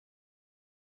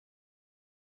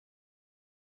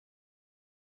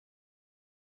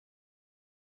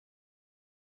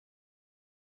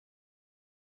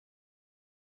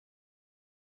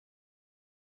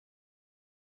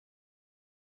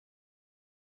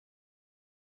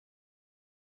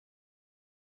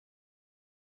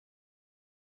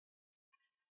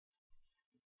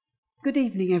Good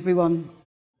evening, everyone.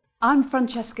 I'm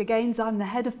Francesca Gaines. I'm the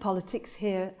Head of Politics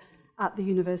here at the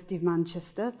University of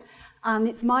Manchester, and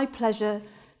it's my pleasure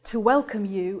to welcome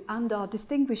you and our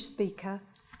distinguished speaker,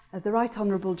 the Right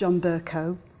Honourable John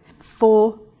Bercow,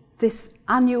 for this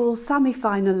annual Sammy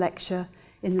Finer lecture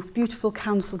in this beautiful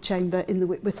council chamber in the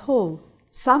Whitworth Hall.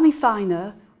 Sammy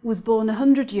Finer was born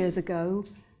 100 years ago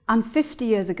and 50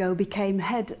 years ago became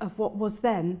head of what was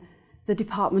then the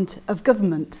Department of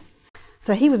Government.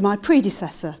 So he was my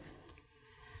predecessor.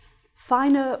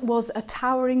 Finer was a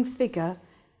towering figure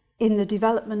in the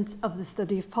development of the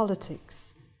study of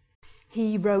politics.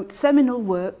 He wrote seminal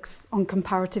works on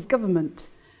comparative government,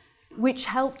 which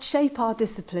helped shape our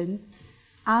discipline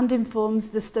and informs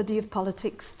the study of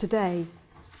politics today.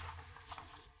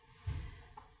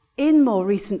 In more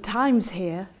recent times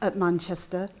here at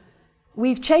Manchester,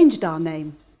 we've changed our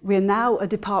name. We're now a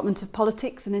Department of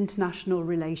Politics and International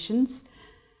Relations,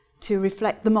 to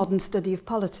reflect the modern study of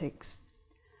politics.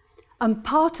 And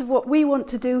part of what we want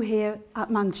to do here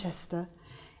at Manchester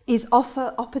is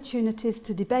offer opportunities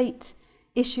to debate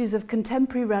issues of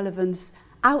contemporary relevance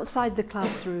outside the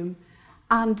classroom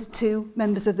and to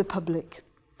members of the public,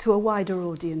 to a wider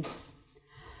audience.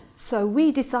 So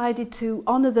we decided to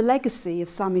honour the legacy of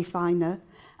Sammy Finer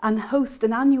and host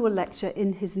an annual lecture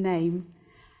in his name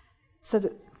so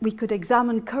that we could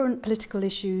examine current political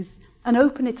issues and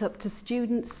open it up to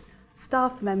students,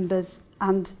 staff members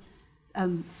and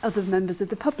other members of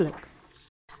the public.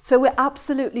 So we're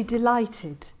absolutely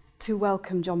delighted to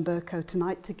welcome John Bercow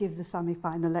tonight to give the Sammy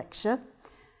Finer lecture.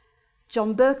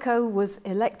 John Bercow was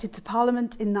elected to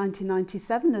Parliament in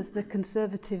 1997 as the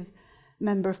Conservative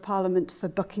Member of Parliament for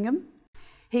Buckingham.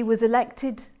 He was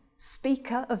elected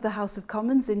Speaker of the House of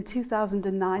Commons in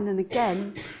 2009 and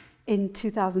again in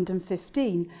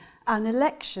 2015, an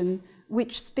election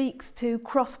which speaks to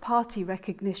cross-party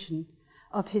recognition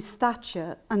of his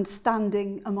stature and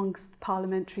standing amongst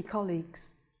parliamentary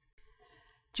colleagues.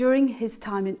 During his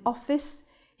time in office,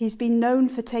 he's been known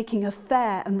for taking a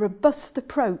fair and robust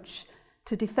approach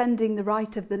to defending the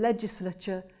right of the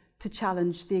legislature to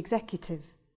challenge the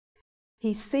executive.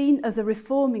 He's seen as a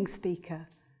reforming speaker,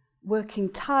 working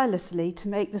tirelessly to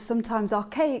make the sometimes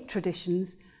archaic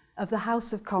traditions of the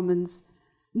House of Commons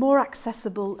more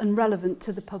accessible and relevant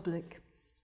to the public.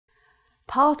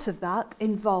 Part of that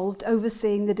involved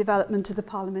overseeing the development of the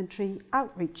parliamentary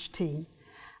outreach team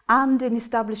and in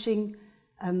establishing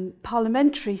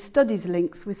parliamentary studies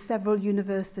links with several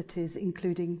universities,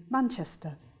 including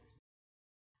Manchester.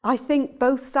 I think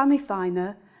both Sammy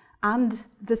Finer and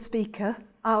the speaker,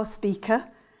 our speaker,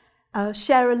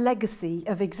 share a legacy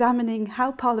of examining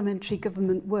how parliamentary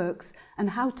government works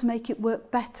and how to make it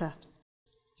work better.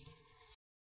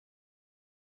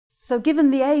 So given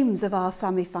the aims of our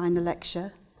Sammy Finer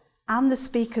lecture and the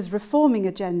speaker's reforming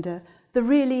agenda, there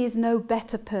really is no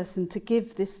better person to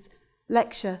give this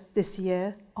lecture this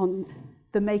year on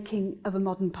the making of a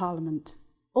modern parliament.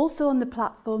 Also on the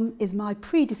platform is my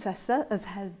predecessor as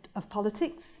head of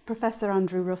politics, Professor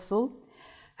Andrew Russell,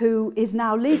 who is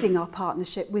now leading our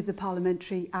partnership with the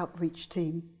parliamentary outreach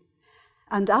team.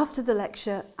 And after the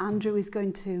lecture, Andrew is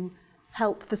going to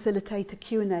help facilitate a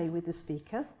Q&A with the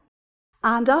speaker.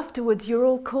 And afterwards, you're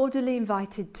all cordially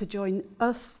invited to join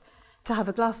us to have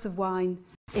a glass of wine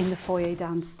in the foyer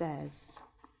downstairs.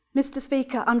 Mr.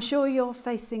 Speaker, I'm sure you're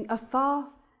facing a far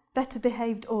better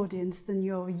behaved audience than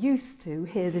you're used to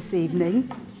here this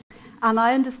evening. And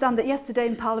I understand that yesterday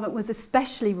in Parliament was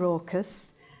especially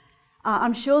raucous.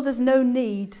 I'm sure there's no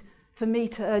need for me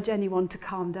to urge anyone to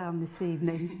calm down this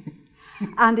evening.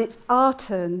 And it's our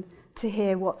turn to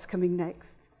hear what's coming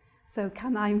next. So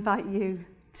can I invite you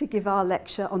to give our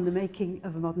lecture on the making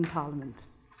of a modern parliament.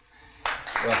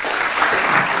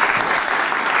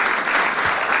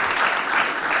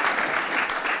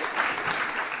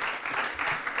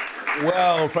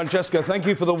 Well, Francesca, thank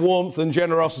you for the warmth and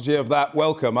generosity of that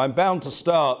welcome. I'm bound to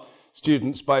start,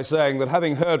 students, by saying that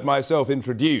having heard myself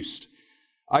introduced,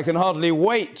 I can hardly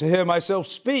wait to hear myself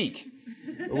speak.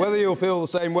 Whether you'll feel the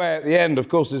same way at the end, of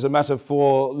course, is a matter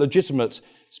for legitimate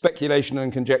speculation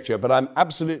and conjecture, but I'm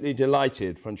absolutely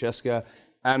delighted, Francesca,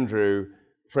 Andrew,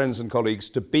 friends and colleagues,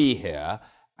 to be here,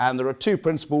 and there are two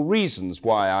principal reasons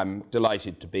why I'm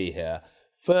delighted to be here.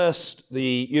 First,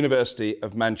 the University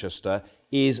of Manchester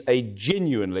is a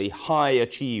genuinely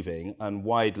high-achieving and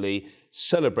widely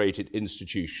celebrated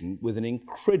institution with an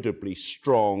incredibly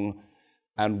strong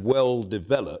and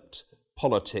well-developed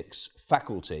politics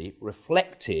faculty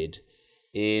reflected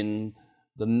in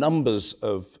the numbers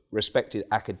of respected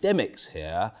academics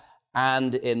here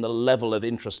and in the level of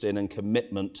interest in and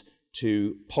commitment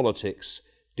to politics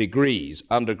degrees,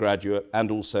 undergraduate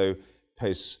and also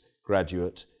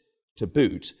postgraduate to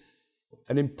boot.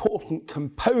 An important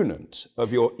component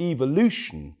of your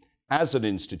evolution as an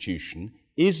institution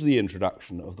is the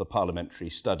introduction of the Parliamentary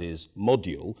Studies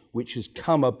module, which has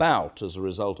come about as a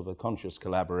result of a conscious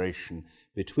collaboration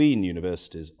between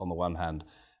universities on the one hand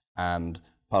and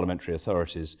parliamentary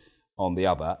authorities on the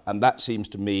other. And that seems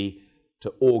to me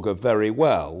to augur very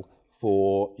well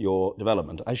for your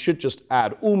development. I should just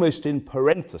add, almost in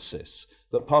parenthesis,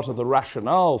 that part of the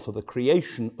rationale for the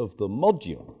creation of the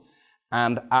module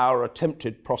and our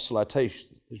attempted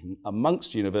proselytation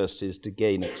amongst universities to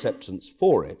gain acceptance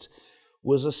for it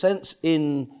was a sense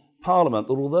in Parliament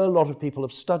that although a lot of people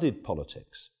have studied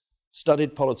politics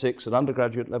at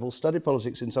undergraduate level, studied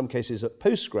politics in some cases at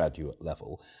postgraduate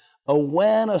level,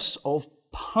 awareness of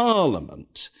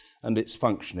Parliament and its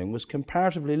functioning was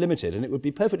comparatively limited, and it would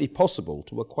be perfectly possible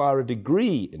to acquire a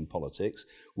degree in politics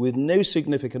with no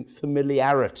significant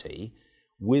familiarity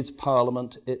with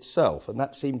Parliament itself. And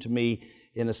that seemed to me,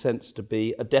 in a sense, to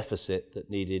be a deficit that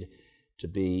needed to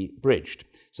be bridged.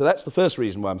 So that's the first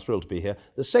reason why I'm thrilled to be here.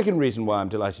 The second reason why I'm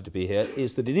delighted to be here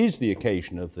is that it is the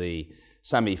occasion of the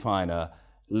Sammy Finer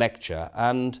lecture,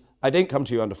 and I don't come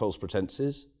to you under false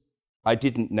pretenses. I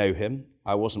didn't know him.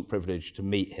 I wasn't privileged to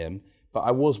meet him, but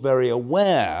I was very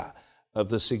aware of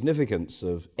the significance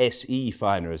of S.E.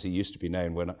 Finer, as he used to be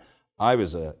known when I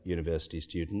was a university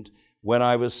student, when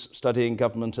I was studying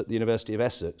government at the University of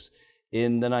Essex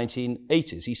in the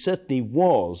 1980s. He certainly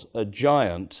was a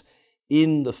giant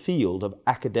in the field of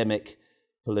academic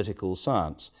political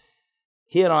science.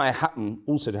 He and I happen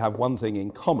also to have one thing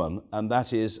in common, and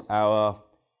that is our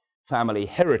family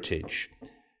heritage.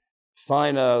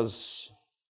 Finer's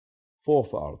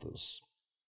forefathers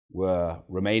were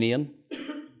Romanian,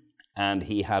 and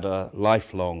he had a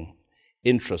lifelong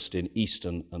interest in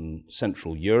Eastern and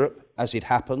Central Europe. As it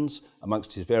happens,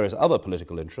 amongst his various other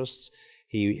political interests,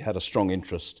 he had a strong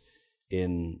interest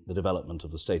in the development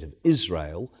of the State of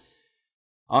Israel.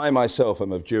 I myself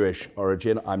am of Jewish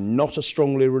origin. I'm not a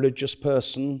strongly religious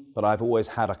person, but I've always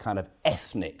had a kind of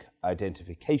ethnic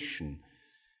identification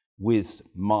with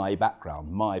my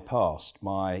background, my past,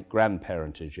 my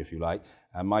grandparentage, if you like.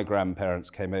 And my grandparents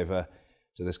came over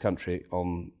to this country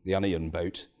on the Onion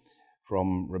boat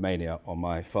from Romania on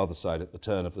my father's side at the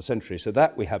turn of the century. So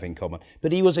that we have in common.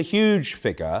 But he was a huge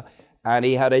figure, and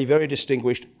he had a very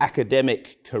distinguished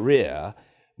academic career,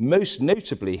 most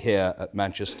notably here at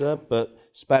Manchester, but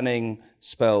spanning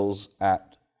spells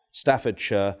at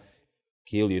Staffordshire,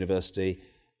 Keele University,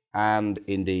 and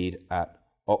indeed at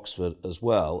Oxford as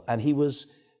well. And he was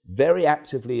very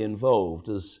actively involved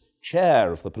as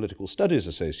chair of the Political Studies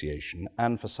Association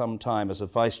and for some time as a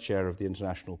vice chair of the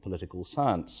International Political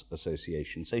Science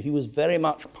Association. So he was very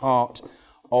much part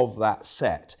of that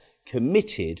set,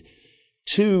 committed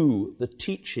to the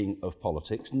teaching of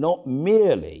politics, not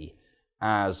merely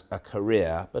as a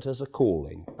career, but as a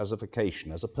calling, as a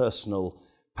vocation, as a personal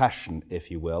passion, if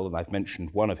you will. And I've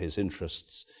mentioned one of his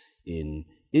interests in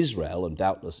Israel and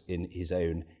doubtless in his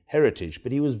own heritage,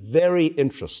 but he was very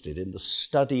interested in the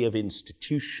study of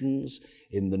institutions,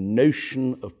 in the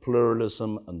notion of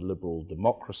pluralism and liberal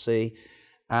democracy,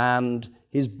 and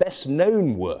his best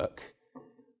known work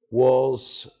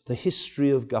was the history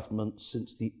of government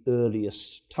since the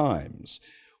earliest times,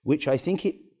 which I think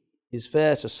it is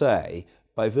fair to say,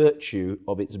 by virtue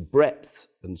of its breadth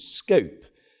and scope,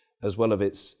 as well as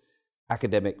its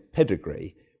academic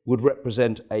pedigree, would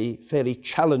represent a fairly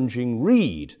challenging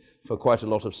read for quite a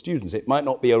lot of students. It might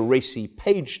not be a racy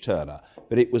page-turner,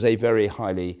 but it was a very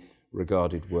highly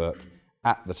regarded work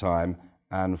at the time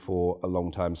and for a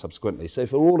long time subsequently. So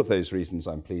for all of those reasons,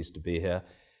 I'm pleased to be here.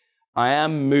 I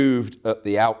am moved at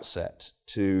the outset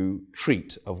to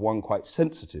treat of one quite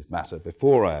sensitive matter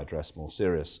before I address more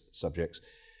serious subjects,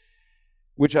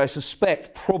 which I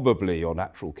suspect probably your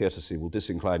natural courtesy will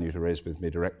disincline you to raise with me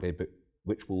directly, but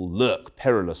which will lurk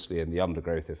perilously in the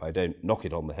undergrowth if I don't knock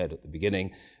it on the head at the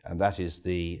beginning, and that is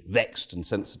the vexed and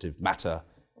sensitive matter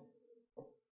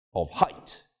of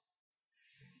height.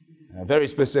 Very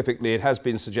specifically, it has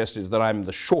been suggested that I'm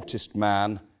the shortest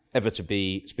man ever to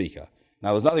be Speaker.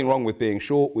 Now, there's nothing wrong with being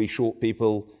short. We short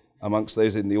people, amongst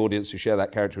those in the audience who share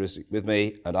that characteristic with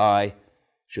me, and I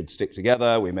should stick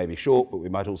together. We may be short, but we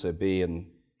might also be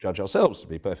and judge ourselves to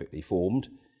be perfectly formed.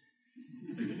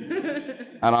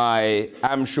 And I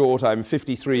am short. I'm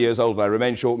 53 years old, and I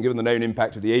remain short, and given the known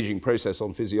impact of the aging process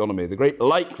on physiognomy, the great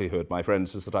likelihood, my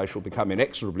friends, is that I shall become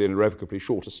inexorably and irrevocably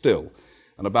shorter still.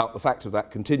 And about the fact of that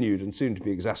continued and soon to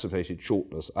be exacerbated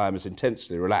shortness, I am as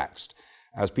intensely relaxed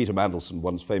as Peter Mandelson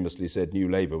once famously said New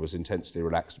Labour was intensely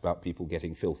relaxed about people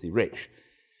getting filthy rich.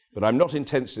 But I'm not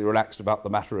intensely relaxed about the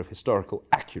matter of historical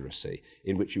accuracy,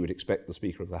 in which you would expect the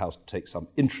Speaker of the House to take some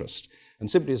interest. And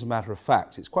simply as a matter of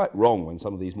fact, it's quite wrong when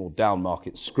some of these more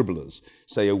down-market scribblers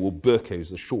say, oh, well, Bercow's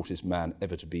the shortest man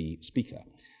ever to be Speaker.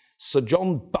 Sir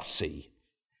John Bussey,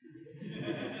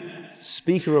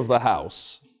 Speaker of the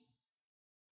House,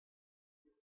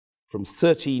 from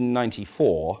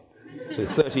 1394 to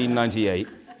 1398,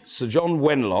 Sir John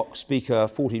Wenlock, Speaker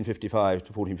 1455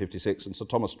 to 1456, and Sir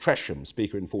Thomas Tresham,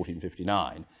 Speaker in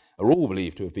 1459, are all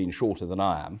believed to have been shorter than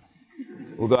I am,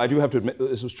 although I do have to admit that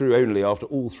this was true only after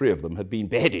all three of them had been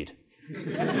beheaded.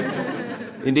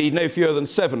 Indeed, no fewer than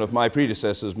 7 of my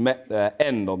predecessors met their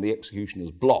end on the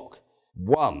executioner's block.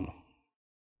 1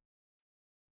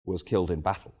 was killed in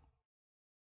battle,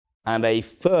 and a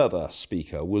further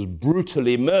Speaker was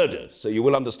brutally murdered. So you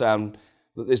will understand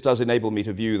that this does enable me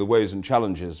to view the woes and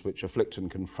challenges which afflict and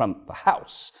confront the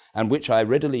House, and which I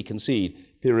readily concede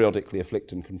periodically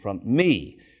afflict and confront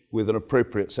me, with an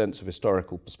appropriate sense of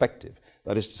historical perspective.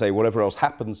 That is to say, whatever else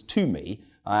happens to me,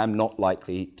 I am not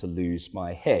likely to lose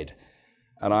my head.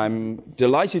 And I'm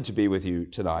delighted to be with you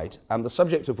tonight, and the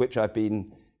subject of which I've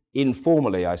been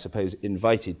informally, I suppose,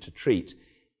 invited to treat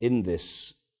in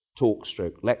this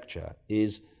talk/lecture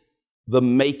is the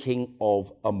making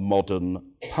of a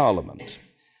modern parliament.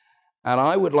 And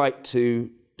I would like to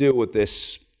deal with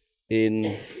this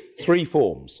in 3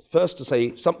 forms. First, to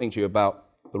say something to you about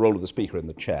the role of the Speaker in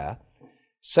the chair.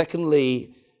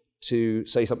 Secondly, to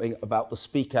say something about the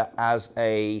Speaker as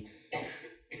a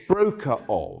broker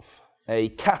of, a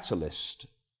catalyst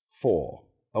for,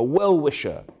 a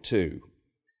well-wisher to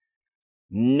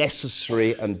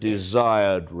necessary and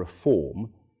desired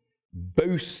reform,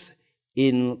 both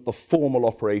in the formal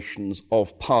operations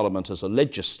of Parliament as a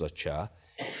legislature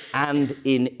and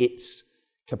in its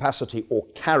capacity or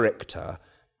character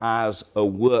as a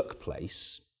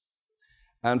workplace.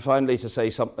 And finally, to say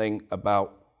something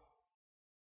about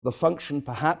the function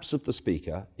perhaps of the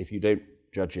Speaker, if you don't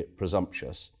judge it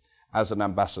presumptuous, as an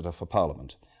ambassador for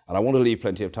Parliament. And I want to leave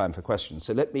plenty of time for questions.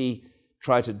 So let me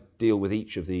try to deal with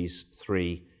each of these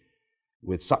 3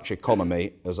 with such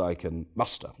economy as I can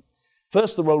muster.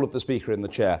 First, the role of the Speaker in the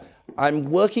chair. I'm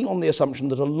working on the assumption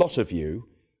that a lot of you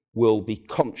will be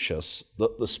conscious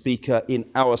that the Speaker in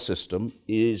our system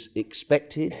is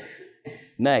expected,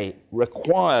 nay,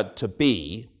 required to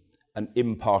be an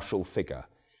impartial figure.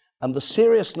 And the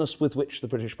seriousness with which the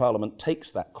British Parliament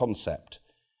takes that concept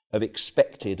of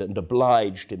expected and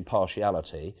obliged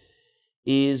impartiality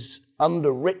is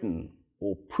underwritten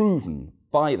or proven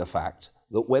by the fact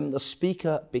that when the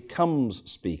Speaker becomes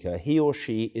Speaker, he or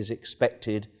she is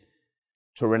expected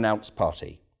to renounce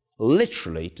party,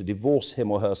 literally to divorce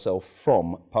him or herself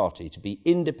from party, to be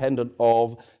independent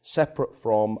of, separate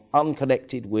from,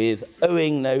 unconnected with,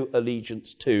 owing no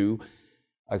allegiance to,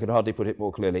 I could hardly put it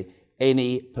more clearly,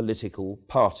 any political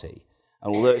party.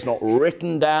 And although it's not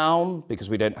written down, because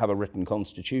we don't have a written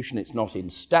constitution, it's not in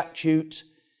statute,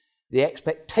 the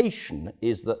expectation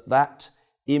is that that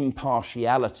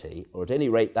impartiality, or at any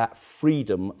rate that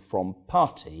freedom from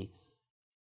party,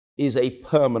 is a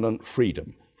permanent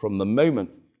freedom from the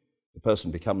moment the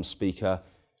person becomes Speaker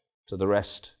to the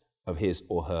rest of his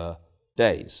or her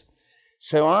days.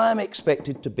 So I am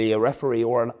expected to be a referee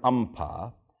or an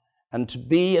umpire, and to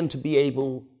be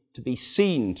able to be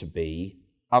seen to be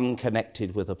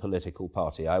unconnected with a political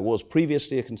party. I was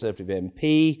previously a Conservative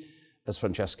MP, as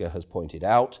Francesca has pointed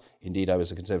out. Indeed, I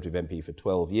was a Conservative MP for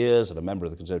 12 years and a member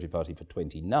of the Conservative Party for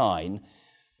 29.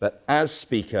 But as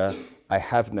Speaker, I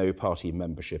have no party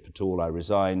membership at all. I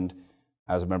resigned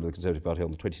as a member of the Conservative Party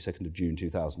on the 22nd of June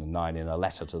 2009 in a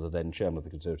letter to the then Chairman of the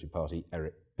Conservative Party,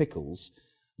 Eric Pickles,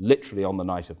 literally on the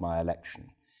night of my election.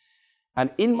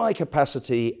 And in my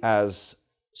capacity as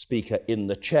Speaker in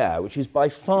the chair, which is by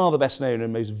far the best known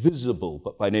and most visible,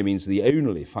 but by no means the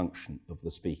only function of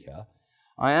the Speaker,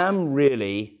 I am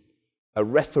really a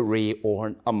referee or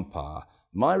an umpire.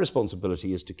 My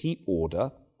responsibility is to keep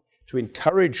order, to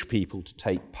encourage people to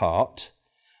take part,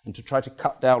 and to try to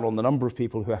cut down on the number of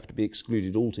people who have to be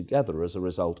excluded altogether as a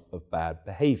result of bad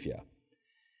behaviour.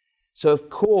 So, of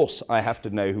course, I have to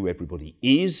know who everybody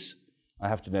is. I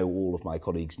have to know all of my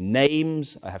colleagues'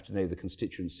 names. I have to know the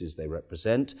constituencies they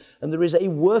represent. And there is a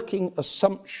working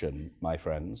assumption, my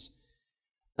friends,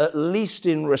 at least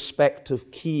in respect of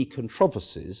key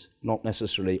controversies, not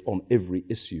necessarily on every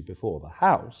issue before the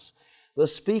House, the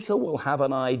Speaker will have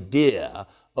an idea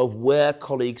of where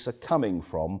colleagues are coming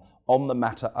from on the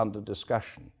matter under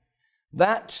discussion.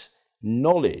 That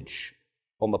knowledge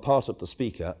on the part of the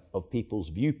Speaker of people's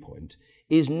viewpoint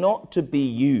is not to be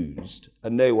used,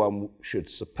 and no one should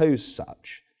suppose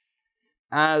such,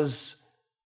 as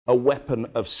a weapon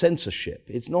of censorship.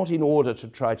 It's not in order to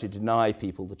try to deny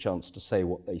people the chance to say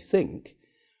what they think.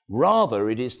 Rather,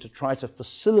 it is to try to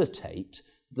facilitate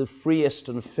the freest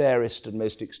and fairest and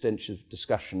most extensive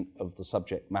discussion of the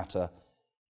subject matter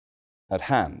at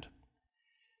hand.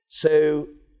 So,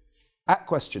 at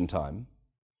question time,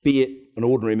 be it an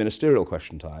ordinary ministerial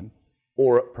question time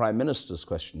or at Prime Minister's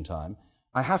question time,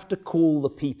 I have to call the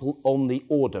people on the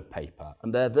order paper.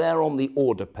 And they're there on the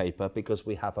order paper because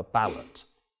we have a ballot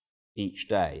each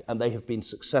day, and they have been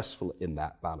successful in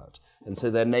that ballot. And so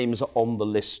their names are on the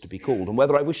list to be called. And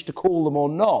whether I wish to call them or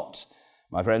not,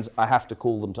 my friends, I have to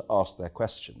call them to ask their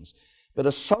questions. But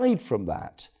aside from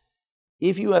that,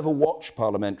 if you ever watch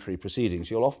parliamentary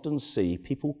proceedings, you'll often see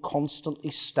people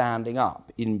constantly standing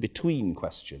up in between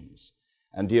questions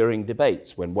and during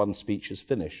debates when one speech is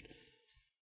finished.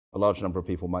 A large number of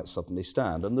people might suddenly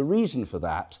stand. And the reason for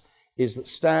that is that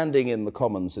standing in the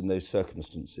Commons in those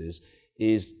circumstances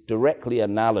is directly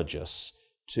analogous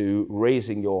to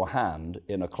raising your hand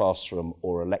in a classroom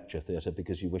or a lecture theatre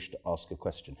because you wish to ask a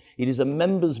question. It is a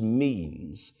member's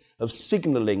means of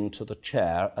signalling to the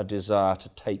chair a desire to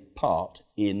take part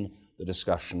in the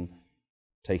discussion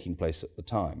taking place at the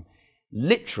time.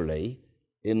 Literally,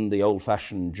 in the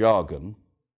old-fashioned jargon,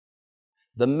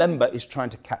 the member is trying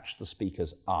to catch the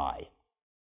speaker's eye.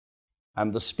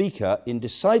 And the speaker, in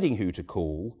deciding who to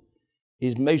call,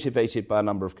 is motivated by a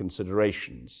number of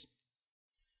considerations.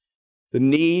 The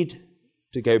need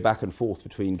to go back and forth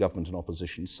between government and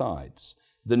opposition sides.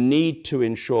 The need to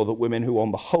ensure that women who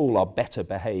on the whole are better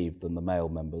behaved than the male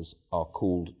members are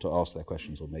called to ask their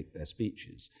questions or make their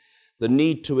speeches. The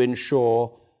need to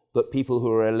ensure that people who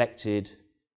are elected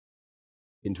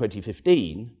in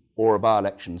 2015 or a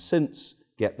by-election since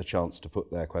get the chance to put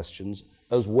their questions,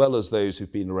 as well as those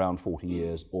who've been around 40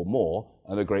 years or more,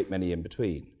 and a great many in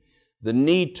between. The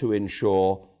need to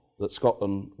ensure that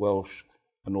Scotland, Welsh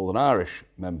and Northern Irish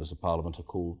members of Parliament are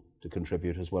called to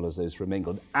contribute, as well as those from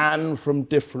England and from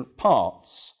different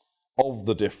parts of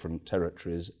the different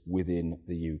territories within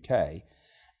the UK.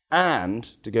 And,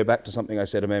 to go back to something I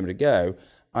said a moment ago,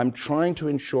 I'm trying to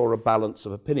ensure a balance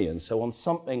of opinion. So on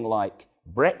something like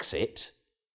Brexit,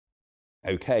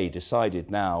 okay, decided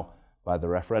now by the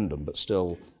referendum, but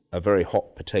still a very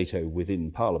hot potato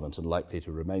within Parliament and likely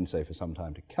to remain so for some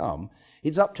time to come,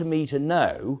 it's up to me to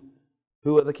know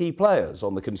who are the key players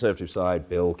on the Conservative side.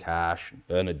 Bill Cash, and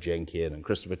Bernard Jenkin, and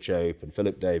Christopher Chope, and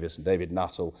Philip Davis, and David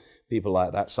Nuttall, people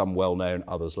like that, some well-known,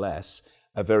 others less,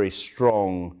 are very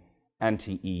strong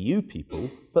anti-EU people,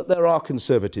 but there are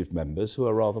Conservative members who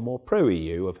are rather more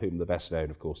pro-EU, of whom the best known,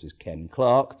 of course, is Ken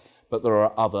Clarke, but there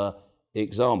are other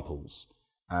examples.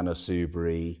 Anna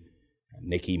Soubry,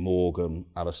 Nicky Morgan,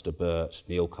 Alistair Burt,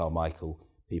 Neil Carmichael,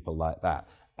 people like that.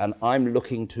 And I'm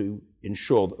looking to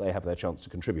ensure that they have their chance to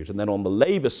contribute. And then on the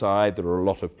Labour side, there are a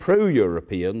lot of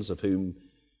pro-Europeans, of whom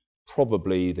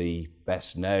probably the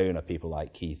best known are people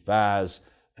like Keith Vaz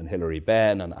and Hilary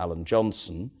Benn and Alan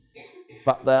Johnson.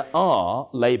 But there are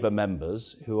Labour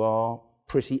members who are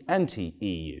pretty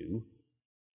anti-EU,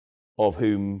 of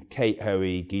whom Kate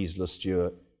Hoey, Gisela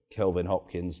Stewart, Kelvin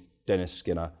Hopkins, Dennis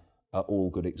Skinner are all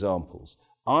good examples.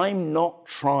 I'm not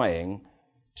trying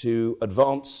to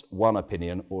advance one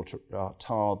opinion or to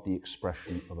retard the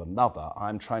expression of another.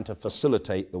 I'm trying to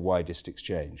facilitate the widest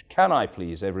exchange. Can I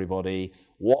please everybody?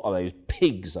 What are those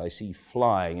pigs I see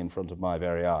flying in front of my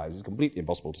very eyes? It's completely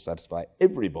impossible to satisfy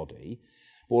everybody.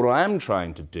 But what I am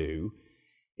trying to do,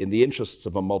 in the interests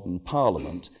of a modern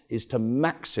parliament, is to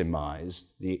maximise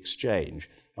the exchange.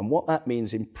 And what that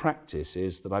means in practice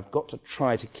is that I've got to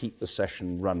try to keep the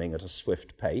session running at a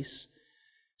swift pace.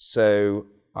 So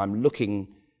I'm looking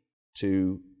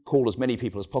to call as many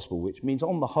people as possible, which means,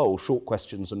 on the whole, short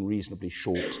questions and reasonably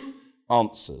short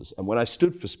answers. And when I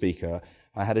stood for Speaker,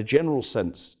 I had a general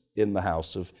sense in the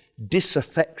House of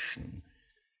disaffection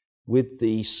with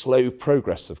the slow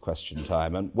progress of question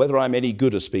time. And whether I'm any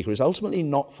good as Speaker is ultimately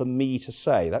not for me to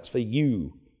say. That's for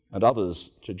you and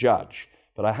others to judge.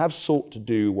 But I have sought to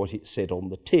do what it said on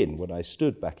the tin when I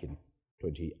stood back in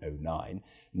 2009,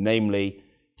 namely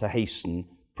to hasten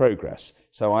progress.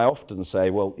 So I often say,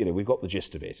 well, we've got the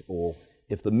gist of it. Or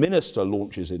if the minister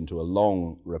launches into a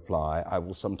long reply, I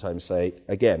will sometimes say,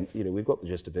 again, we've got the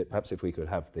gist of it. Perhaps if we could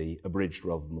have the abridged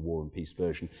rather than the War and Peace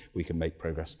version, we can make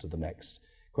progress to the next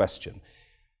question.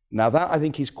 Now that, I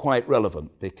think, is quite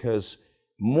relevant, because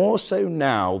more so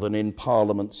now than in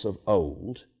parliaments of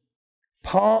old,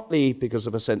 partly because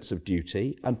of a sense of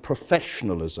duty and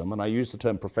professionalism, and I use the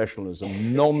term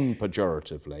professionalism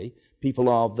non-pejoratively. People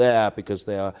are there because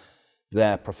they are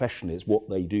there professionally, it's what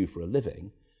they do for a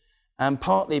living, and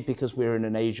partly because we're in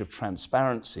an age of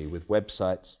transparency with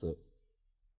websites that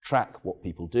track what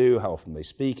people do, how often they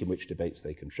speak, in which debates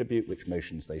they contribute, which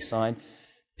motions they sign.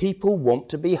 People want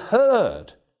to be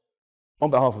heard on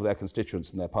behalf of their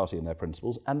constituents and their party and their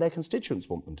principles, and their constituents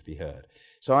want them to be heard.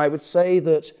 So I would say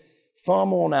that far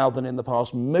more now than in the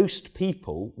past, most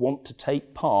people want to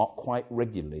take part quite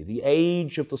regularly. The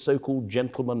age of the so-called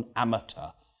gentleman amateur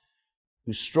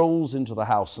who strolls into the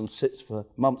House and sits for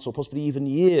months or possibly even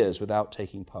years without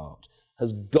taking part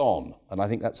has gone, and I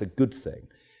think that's a good thing.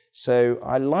 So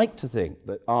I like to think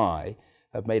that I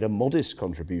have made a modest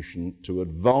contribution to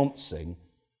advancing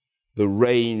the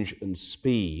range and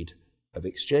speed of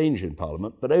exchange in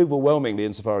Parliament, but overwhelmingly,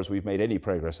 insofar as we've made any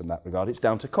progress in that regard, it's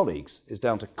down to colleagues. It's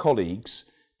down to colleagues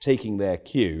taking their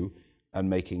cue and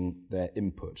making their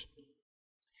input.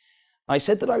 I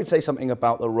said that I would say something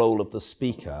about the role of the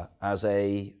Speaker as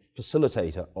a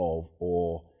facilitator of,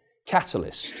 or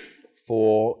catalyst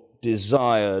for,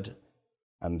 desired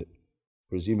and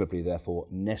presumably therefore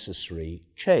necessary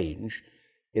change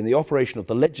in the operation of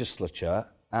the legislature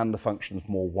and the functions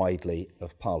more widely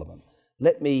of Parliament.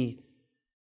 Let me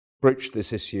broach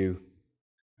this issue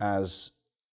as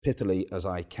pithily as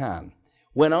I can.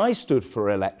 When I stood for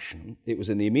election, it was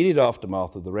in the immediate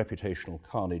aftermath of the reputational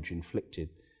carnage inflicted,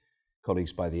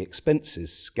 colleagues, by the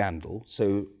expenses scandal.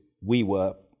 So we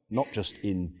were not just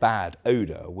in bad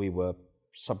odour, we were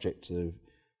subject to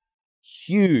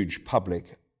huge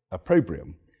public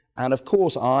opprobrium. And of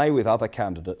course, I, with other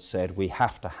candidates, said we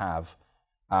have to have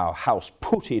our House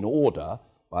put in order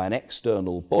by an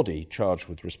external body charged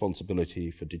with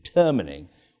responsibility for determining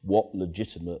what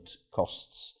legitimate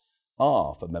costs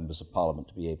are for members of Parliament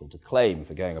to be able to claim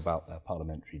for going about their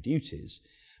parliamentary duties.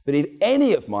 But if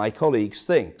any of my colleagues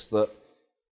thinks that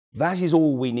that is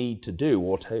all we need to do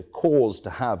or to cause to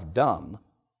have done,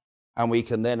 and we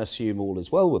can then assume all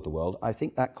is well with the world, I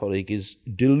think that colleague is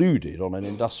deluded on an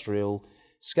industrial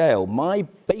scale. My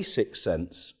basic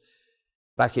sense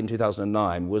back in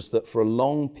 2009 was that for a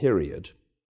long period,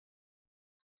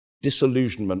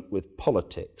 disillusionment with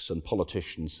politics and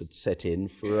politicians had set in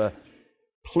for a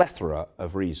plethora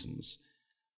of reasons.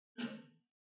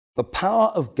 The power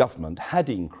of government had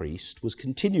increased, was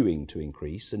continuing to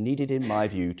increase, and needed, in my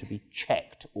view, to be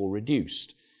checked or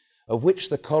reduced, of which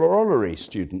the corollary,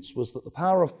 students, was that the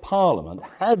power of Parliament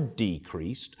had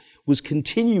decreased, was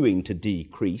continuing to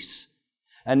decrease,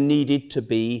 and needed to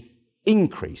be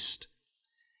increased.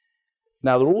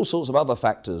 Now, there are all sorts of other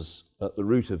factors at the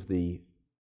root of the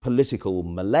political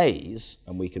malaise,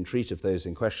 and we can treat of those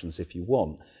in questions if you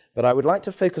want, but I would like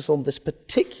to focus on this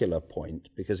particular point,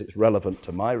 because it's relevant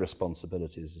to my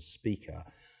responsibilities as Speaker,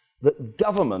 that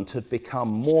government had become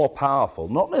more powerful,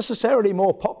 not necessarily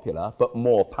more popular, but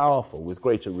more powerful, with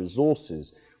greater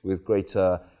resources, with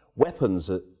greater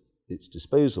weapons at its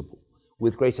disposal,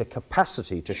 with greater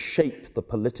capacity to shape the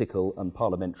political and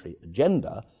parliamentary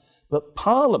agenda, but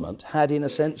Parliament had, in a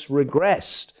sense,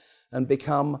 regressed and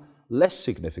become less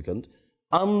significant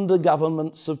under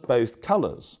governments of both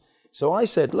colours. So I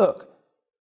said, look,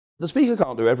 the Speaker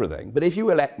can't do everything, but if you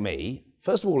elect me,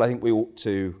 first of all, I think we ought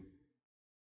to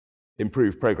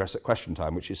improve progress at question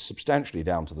time, which is substantially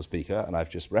down to the Speaker, and I've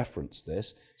just referenced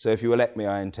this. So if you elect me,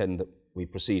 I intend that we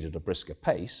proceed at a brisker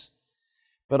pace.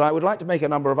 But I would like to make a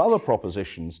number of other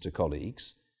propositions to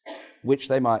colleagues which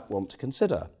they might want to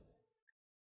consider.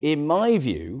 In my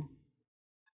view,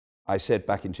 I said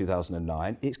back in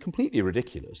 2009, it's completely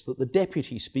ridiculous that the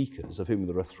deputy speakers, of whom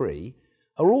there are 3,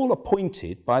 are all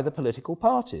appointed by the political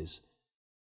parties,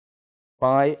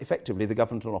 by effectively the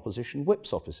government and opposition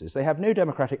whips offices. They have no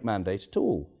democratic mandate at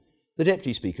all. The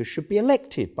deputy speakers should be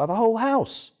elected by the whole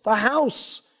House. The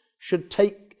House should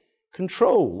take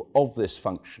control of this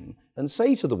function and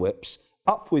say to the whips,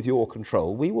 up with your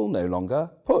control, we will no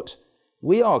longer put.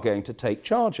 We are going to take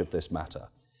charge of this matter.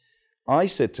 I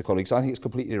said to colleagues, I think it's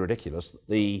completely ridiculous that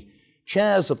the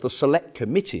chairs of the select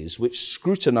committees which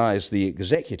scrutinise the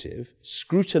executive,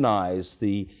 scrutinise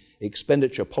the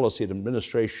expenditure policy and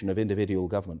administration of individual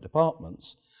government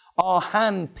departments, are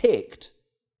hand-picked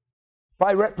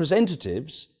by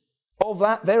representatives of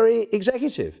that very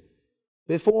executive.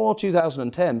 Before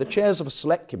 2010, the chairs of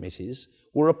select committees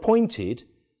were appointed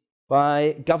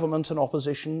by government and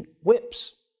opposition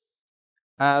whips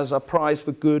as a prize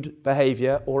for good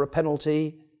behaviour or a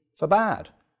penalty for bad.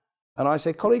 And I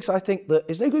say, colleagues, I think that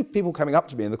it's no good people coming up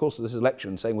to me in the course of this election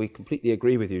and saying, we completely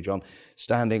agree with you, John,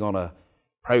 standing on a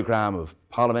programme of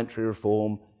parliamentary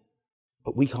reform,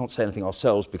 but we can't say anything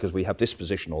ourselves because we have this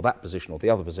position or that position or the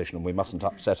other position and we mustn't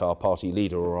upset our party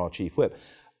leader or our chief whip.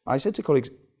 I said to colleagues,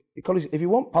 if you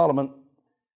want Parliament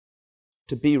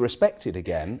to be respected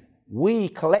again, we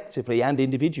collectively and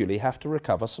individually have to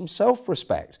recover some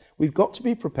self-respect. We've got to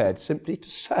be prepared simply to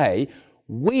say,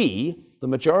 we, the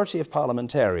majority of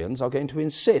parliamentarians, are going to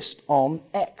insist on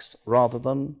X rather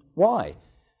than Y.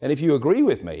 And if you agree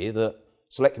with me that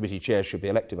select committee chairs should be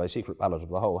elected by secret ballot of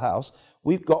the whole House,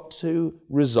 we've got to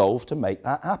resolve to make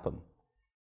that happen.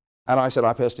 And I said,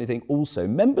 I personally think also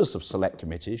members of select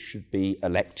committees should be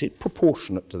elected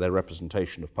proportionate to their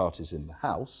representation of parties in the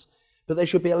House, but they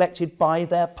should be elected by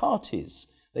their parties.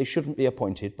 They shouldn't be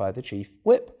appointed by the chief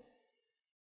whip.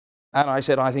 And I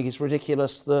said, I think it's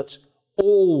ridiculous that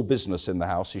all business in the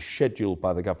House is scheduled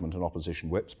by the government and opposition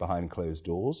whips behind closed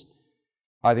doors.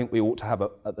 I think we ought to have,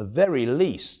 at the very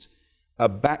least, a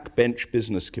backbench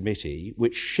business committee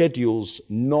which schedules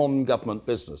non-government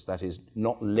business, that is,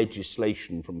 not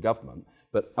legislation from government,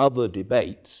 but other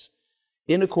debates,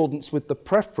 in accordance with the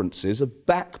preferences of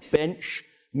backbench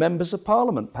members of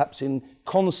Parliament, perhaps in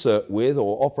concert with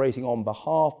or operating on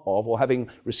behalf of or having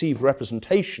received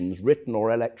representations, written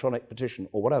or electronic petition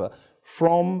or whatever,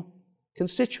 from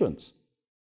constituents.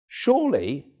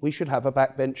 Surely we should have a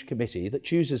backbench committee that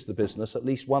chooses the business at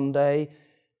least one day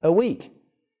a week.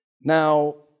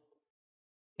 Now,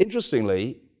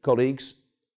 interestingly, colleagues,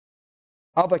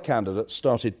 other candidates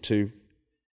started to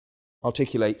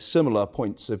articulate similar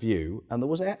points of view, and there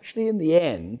was actually, in the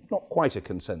end, not quite a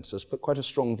consensus, but quite a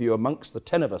strong view amongst the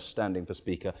 10 of us standing for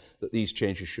Speaker that these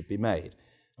changes should be made.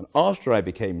 And after I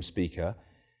became Speaker,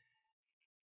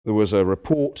 there was a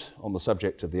report on the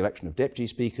subject of the election of deputy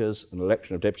speakers. An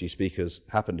election of deputy speakers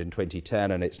happened in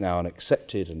 2010, and it's now an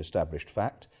accepted and established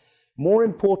fact. More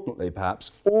importantly,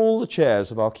 perhaps, all the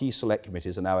chairs of our key select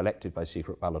committees are now elected by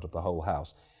secret ballot of the whole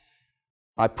House.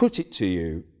 I put it to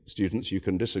you, students, you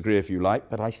can disagree if you like,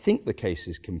 but I think the case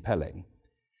is compelling,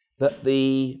 that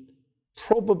the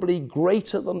probably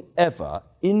greater than ever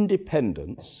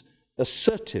independence,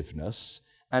 assertiveness,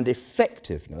 and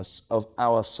effectiveness of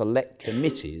our select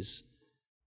committees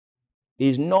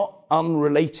is not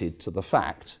unrelated to the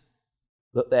fact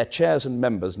that their chairs and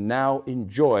members now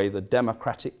enjoy the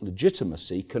democratic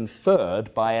legitimacy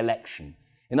conferred by election.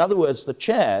 In other words, the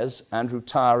chairs, Andrew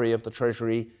Tyree of the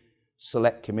Treasury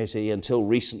Select Committee, until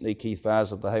recently Keith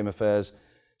Vaz of the Home Affairs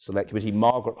Select Committee,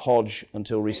 Margaret Hodge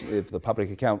until recently of the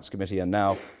Public Accounts Committee, and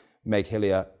now Meg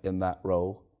Hillier in that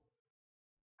role,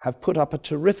 have put up a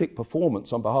terrific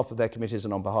performance on behalf of their committees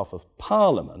and on behalf of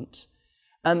Parliament,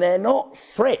 and they're not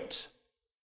fret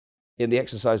in the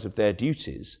exercise of their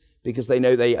duties because they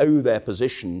know they owe their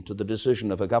position to the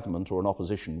decision of a government or an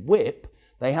opposition whip.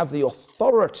 They have the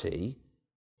authority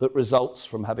that results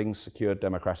from having secured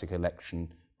democratic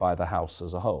election by the House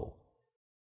as a whole.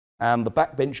 And the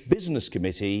Backbench Business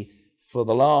Committee, for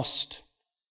the last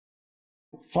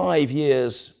 5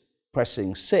 years,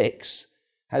 pressing 6,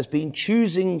 has been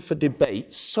choosing for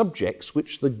debate subjects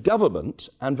which the government,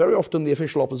 and very often the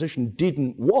official opposition,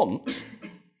 didn't want,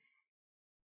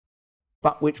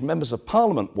 but which members of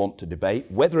Parliament want to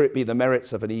debate, whether it be the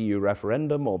merits of an EU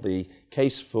referendum or the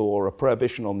case for a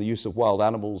prohibition on the use of wild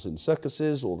animals in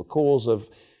circuses or the cause of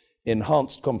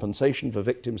enhanced compensation for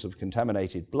victims of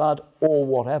contaminated blood or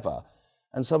whatever.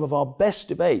 And some of our best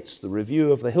debates, the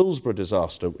review of the Hillsborough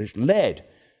disaster, which led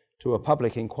to a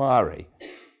public inquiry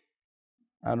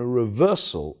and a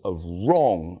reversal of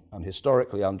wrong and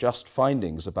historically unjust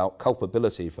findings about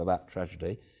culpability for that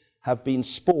tragedy, have been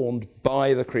spawned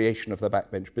by the creation of the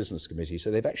Backbench Business Committee.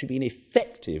 So they've actually been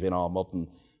effective in our modern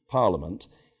Parliament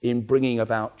in bringing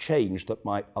about change that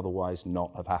might otherwise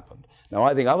not have happened. Now,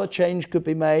 I think other change could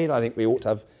be made. I think we ought to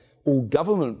have all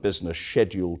government business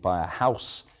scheduled by a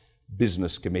House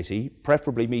Business Committee,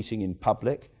 preferably meeting in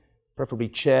public, preferably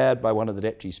chaired by one of the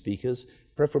deputy speakers,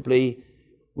 preferably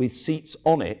with seats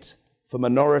on it for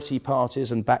minority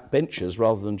parties and backbenchers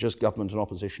rather than just government and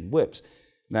opposition whips.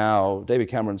 Now, David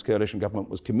Cameron's coalition government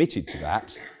was committed to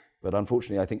that, but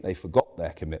unfortunately I think they forgot their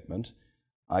commitment.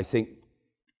 I think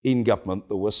in government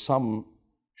there was some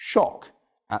shock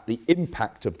at the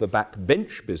impact of the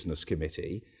Backbench Business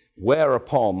Committee,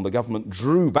 whereupon the government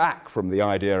drew back from the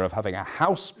idea of having a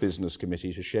House Business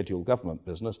Committee to schedule government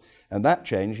business, and that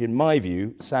change, in my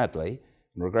view, sadly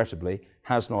and regrettably,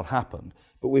 has not happened.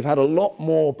 But we've had a lot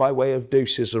more by way of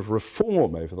doses of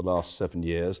reform over the last 7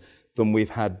 years than we've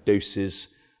had doses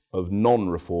of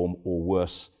non-reform, or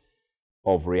worse,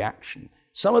 of reaction.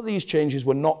 Some of these changes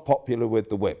were not popular with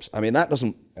the whips. I mean, that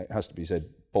doesn't, it has to be said,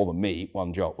 bother me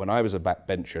one jot. When I was a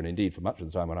backbencher, and indeed for much of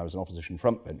the time when I was an opposition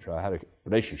frontbencher, I had a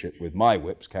relationship with my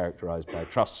whips characterised by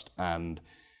trust and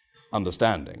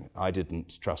understanding. I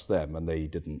didn't trust them and they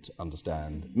didn't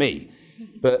understand me.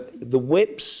 But the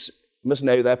whips must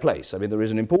know their place. I mean, there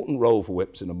is an important role for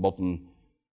whips in a modern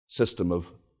system of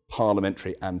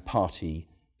parliamentary and party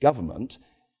government,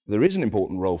 there is an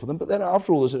important role for them, but then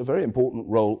after all there's a very important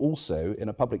role also in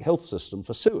a public health system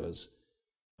for sewers.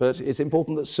 But it's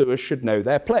important that sewers should know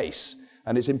their place,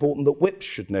 and it's important that whips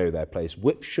should know their place.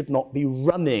 Whips should not be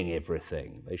running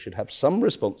everything. They should have some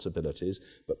responsibilities,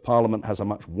 but Parliament has a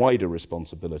much wider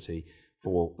responsibility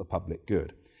for the public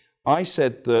good. I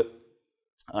said that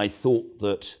I thought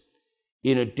that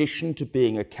in addition to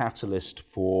being a catalyst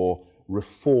for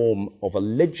reform of a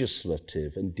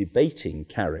legislative and debating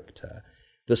character,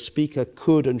 the Speaker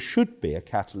could and should be a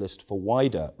catalyst for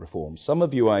wider reform. Some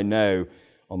of you I know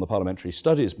on the Parliamentary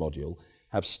Studies module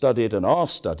have studied and are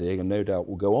studying, and no doubt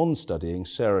will go on studying,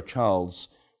 Sarah Child's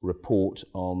report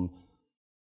on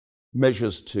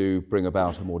measures to bring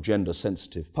about a more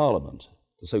gender-sensitive Parliament,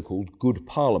 the so-called Good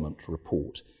Parliament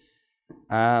report.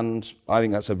 And I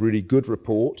think that's a really good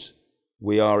report.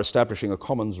 We are establishing a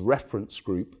Commons reference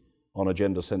group on a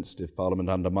gender-sensitive Parliament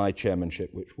under my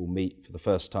chairmanship, which will meet for the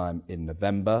first time in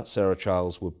November. Sarah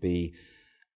Childs will be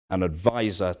an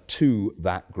advisor to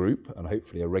that group and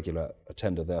hopefully a regular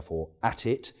attender, therefore, at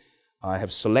it. I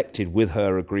have selected with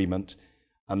her agreement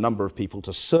a number of people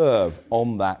to serve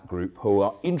on that group who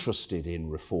are interested in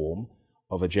reform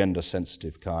of a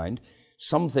gender-sensitive kind.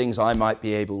 Some things I might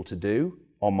be able to do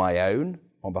on my own,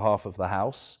 on behalf of the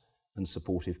House and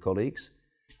supportive colleagues.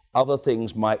 Other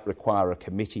things might require a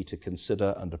committee to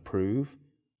consider and approve.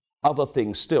 Other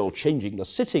things still, changing the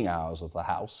sitting hours of the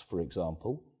House, for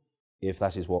example, if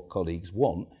that is what colleagues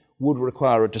want, would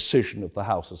require a decision of the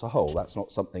House as a whole. That's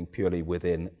not something purely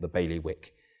within the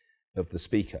bailiwick of the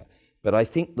Speaker. But I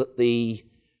think that the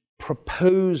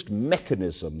proposed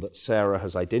mechanism that Sarah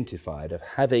has identified of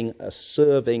having a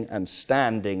serving and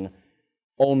standing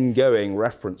ongoing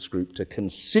reference group to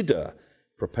consider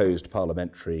proposed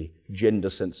parliamentary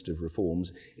gender-sensitive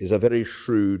reforms is a very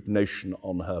shrewd notion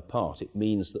on her part. It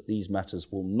means that these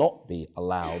matters will not be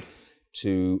allowed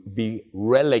to be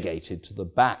relegated to the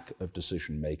back of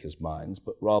decision-makers' minds,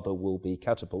 but rather will be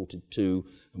catapulted to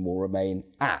and will remain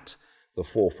at the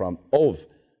forefront of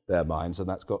their minds, and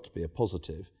that's got to be a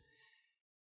positive.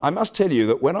 I must tell you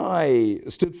that when I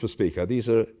stood for Speaker, these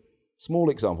are small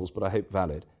examples, but I hope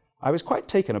valid, I was quite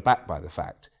taken aback by the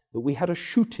fact that we had a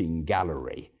shooting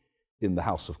gallery in the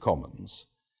House of Commons,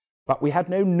 but we had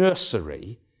no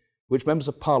nursery which members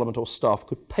of Parliament or staff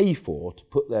could pay for to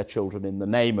put their children in the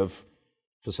name of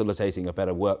facilitating a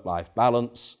better work-life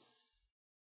balance,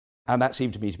 and that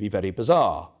seemed to me to be very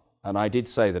bizarre. And I did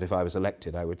say that if I was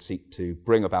elected, I would seek to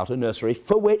bring about a nursery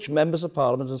for which members of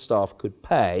Parliament and staff could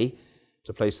pay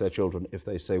to place their children if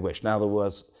they so wished. Now, there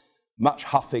was much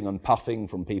huffing and puffing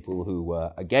from people who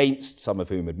were against, some of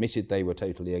whom admitted they were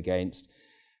totally against,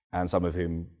 and some of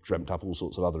whom dreamt up all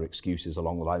sorts of other excuses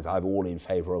along the lines, I'm all in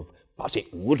favour of, but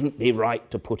it wouldn't be right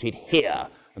to put it here.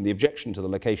 And the objection to the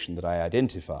location that I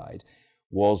identified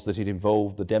was that it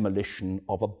involved the demolition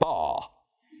of a bar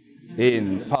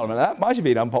in Parliament. That might have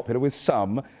been unpopular with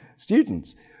some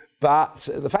students. But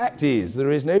the fact is,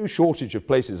 there is no shortage of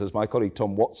places, as my colleague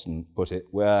Tom Watson put it,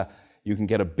 where you can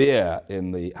get a beer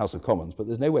in the House of Commons, but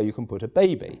there's nowhere you can put a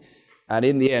baby. And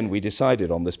in the end, we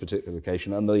decided on this particular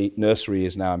occasion, and the nursery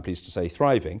is now, I'm pleased to say,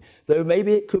 thriving, though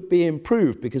maybe it could be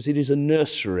improved because it is a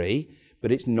nursery,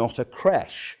 but it's not a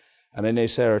creche. And I know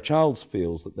Sarah Childs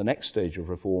feels that the next stage of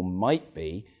reform might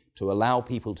be to allow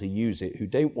people to use it who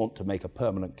don't want to make a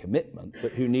permanent commitment,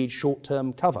 but who need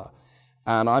short-term cover.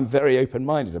 And I'm very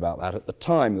open-minded about that. At the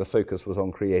time, the focus was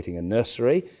on creating a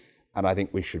nursery, and I think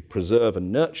we should preserve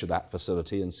and nurture that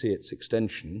facility and see its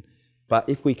extension. But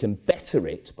if we can better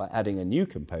it by adding a new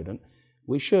component,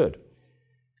 we should.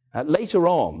 Later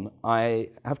on, I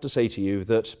have to say to you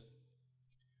that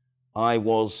I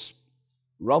was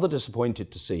rather disappointed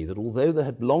to see that although there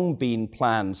had long been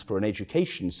plans for an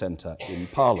education centre in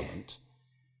Parliament,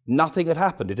 nothing had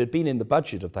happened. It had been in the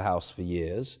budget of the House for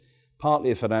years.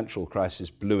 Partly a financial crisis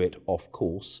blew it off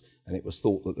course, and it was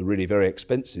thought that the really very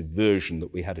expensive version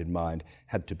that we had in mind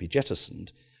had to be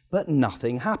jettisoned, but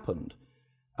nothing happened.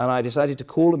 And I decided to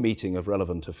call a meeting of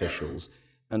relevant officials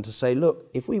and to say, look,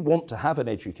 if we want to have an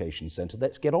education centre,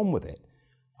 let's get on with it.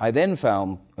 I then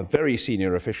found a very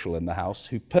senior official in the House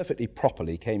who perfectly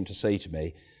properly came to say to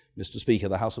me, Mr. Speaker,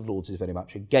 the House of Lords is very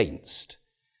much against.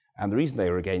 And the reason they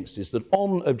were against is that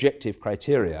on objective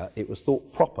criteria, it was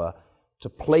thought proper to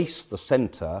place the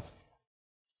centre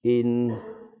in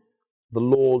the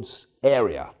Lords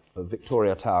area of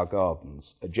Victoria Tower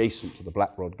Gardens, adjacent to the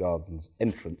Blackrod Gardens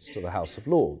entrance to the House of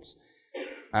Lords.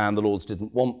 And the Lords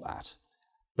didn't want that.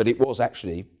 But it was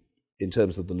actually, in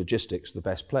terms of the logistics, the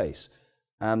best place.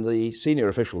 And the senior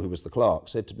official, who was the clerk,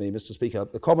 said to me, Mr. Speaker,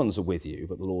 the Commons are with you,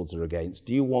 but the Lords are against.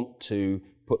 Do you want to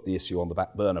put the issue on the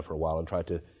back burner for a while and try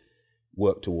to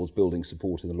work towards building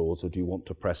support in the Lords, or do you want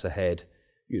to press ahead,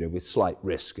 with slight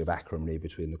risk of acrimony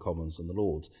between the Commons and the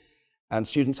Lords? And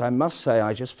students, I must say,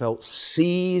 I just felt,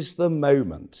 seize the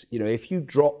moment. If you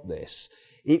drop this,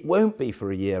 it won't be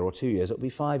for a year or 2 years, it'll be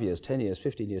 5 years, 10 years,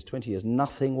 15 years, 20 years,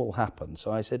 nothing will happen.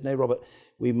 So I said, no, Robert,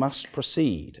 we must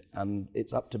proceed, and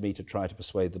it's up to me to try to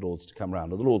persuade the Lords to come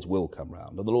round, and the Lords will come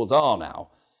round, and the Lords are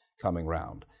now coming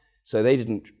round. So they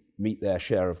didn't meet their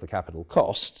share of the capital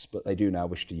costs, but they do now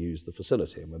wish to use the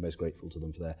facility, and we're most grateful to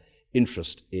them for their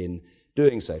interest in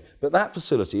doing so. But that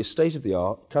facility is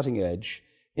state-of-the-art, cutting-edge,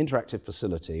 interactive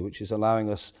facility, which is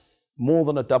allowing us more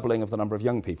than a doubling of the number of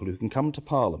young people who can come to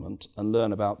Parliament and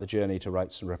learn about the journey to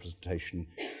rights and representation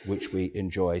which we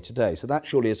enjoy today. So that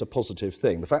surely is a positive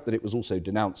thing. The fact that it was also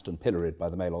denounced and pilloried by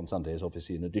the Mail on Sunday is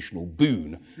obviously an additional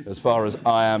boon as far as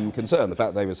I am concerned. The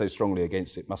fact they were so strongly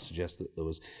against it must suggest that there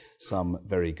was some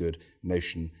very good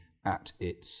notion at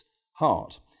its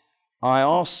heart. I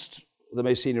asked the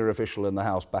most senior official in the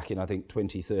House back in, I think,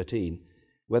 2013,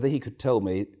 whether he could tell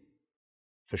me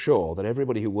for sure that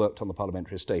everybody who worked on the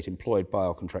parliamentary estate, employed by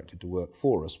or contracted to work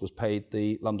for us, was paid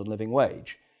the London living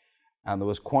wage. And there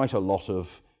was quite a lot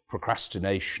of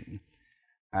procrastination,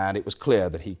 and it was clear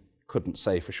that he couldn't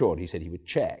say for sure, and he said he would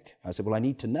check. I said, well, I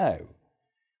need to know.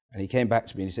 And he came back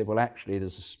to me and he said, well, actually,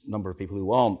 there's a number of people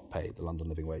who aren't paid the London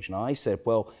living wage. And I said,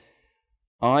 well,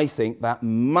 I think that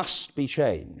must be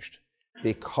changed,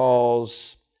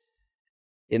 because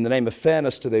in the name of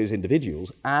fairness to those individuals,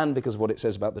 and because of what it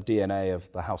says about the DNA of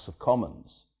the House of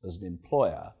Commons as an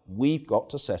employer, we've got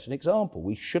to set an example.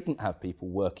 We shouldn't have people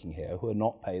working here who are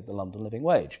not paid the London living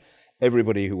wage.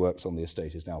 Everybody who works on the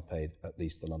estate is now paid at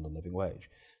least the London living wage.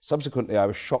 Subsequently, I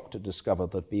was shocked to discover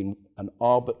there'd been an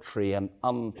arbitrary and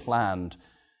unplanned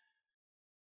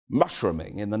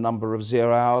mushrooming in the number of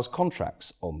 0 hours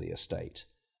contracts on the estate.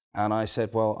 And I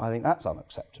said, well, I think that's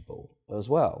unacceptable as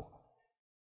well.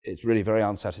 It's really very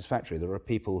unsatisfactory. There are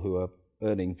people who are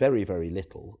earning very, very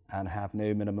little and have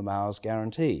no minimum hours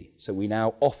guarantee. So we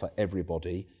now offer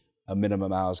everybody a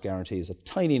minimum hours guarantee. There's a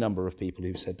tiny number of people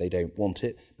who've said they don't want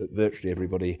it, but virtually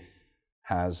everybody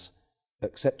has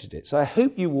accepted it. So I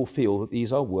hope you will feel that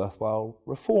these are worthwhile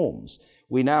reforms.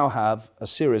 We now have a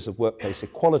series of workplace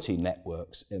equality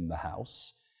networks in the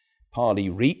House. Parley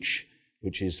Reach,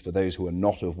 which is for those who are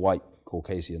not of white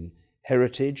Caucasian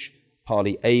heritage,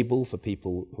 Parley Able for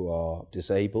people who are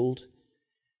disabled,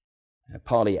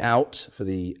 Parley Out for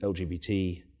the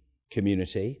LGBT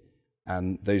community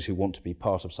and those who want to be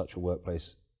part of such a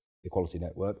workplace equality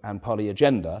network, and Parley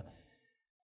Agenda,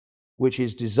 which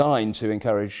is designed to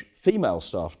encourage female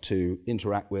staff to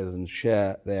interact with and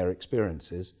share their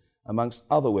experiences amongst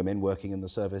other women working in the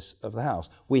service of the House.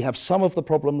 We have some of the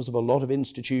problems of a lot of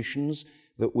institutions,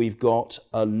 that we've got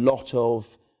a lot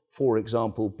of, for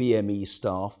example, BME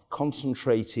staff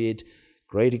concentrated,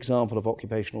 great example of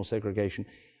occupational segregation,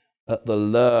 at the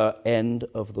lower end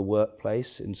of the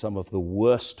workplace in some of the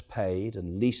worst paid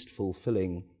and least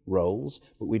fulfilling roles,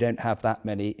 but we don't have that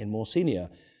many in more senior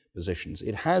positions.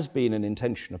 It has been an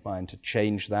intention of mine to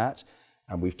change that,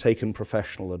 and we've taken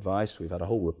professional advice. We've had a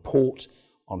whole report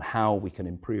on how we can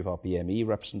improve our BME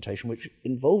representation, which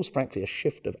involves, frankly, a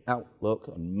shift of outlook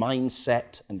and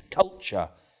mindset and culture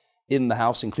in the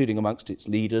House, including amongst its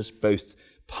leaders, both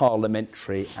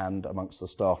parliamentary and amongst the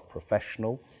staff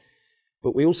professional.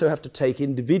 But we also have to take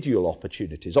individual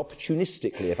opportunities,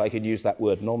 opportunistically, if I can use that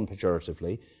word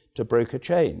non-pejoratively, to broker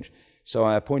change. So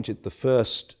I appointed the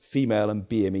first female and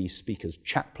BME speakers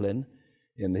chaplain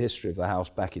in the history of the House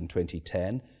back in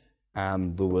 2010,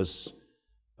 and there was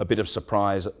a bit of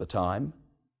surprise at the time,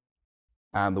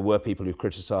 and there were people who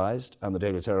criticised, and the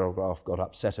Daily Telegraph got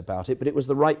upset about it, but it was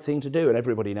the right thing to do, and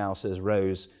everybody now says,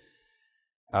 Rose,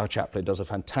 our chaplain, does a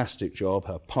fantastic job,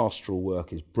 her pastoral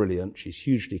work is brilliant, she's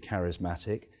hugely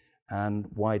charismatic and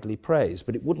widely praised.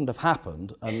 But it wouldn't have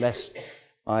happened unless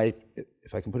I,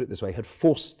 if I can put it this way, had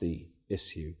forced the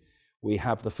issue. We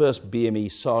have the first BME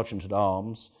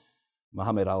Sergeant-at-Arms,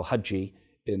 Mohammed Al-Hajji,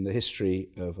 in the history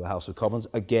of the House of Commons.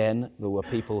 Again, there were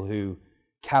people who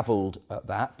cavilled at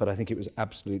that, but I think it was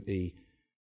absolutely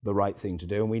the right thing to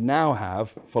do. And we now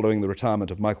have, following the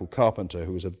retirement of Michael Carpenter,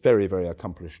 who was a very, very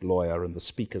accomplished lawyer and the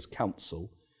Speaker's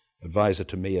Counsel, advisor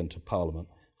to me and to Parliament,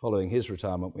 following his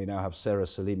retirement, we now have Sarah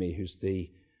Salimi, who's the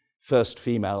first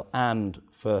female and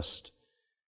first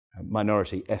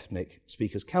minority ethnic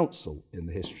Speaker's Counsel in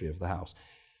the history of the House.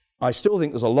 I still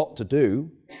think there's a lot to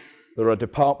do, There are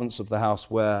departments of the House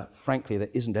where, frankly, there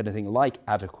isn't anything like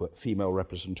adequate female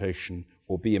representation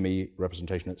or BME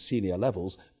representation at senior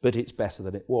levels, but it's better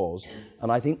than it was.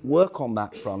 And I think work on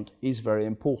that front is very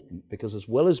important, because as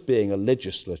well as being a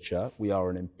legislature, we are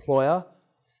an employer,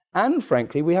 and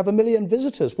frankly, we have 1 million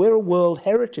visitors. We're a World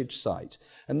Heritage Site.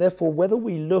 And therefore, whether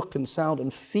we look and sound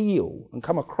and feel and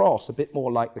come across a bit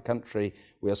more like the country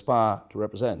we aspire to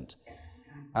represent,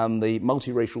 and the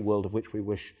multiracial world of which we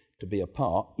wish to be a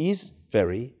part, is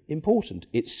very important.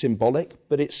 It's symbolic,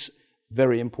 but it's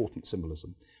very important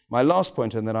symbolism. My last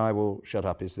point, and then I will shut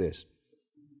up, is this.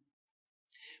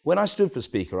 When I stood for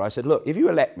Speaker, I said, look, if you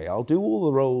elect me, I'll do all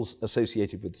the roles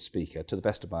associated with the Speaker to the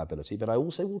best of my ability, but I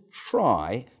also will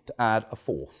try to add a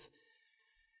fourth.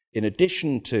 In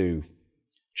addition to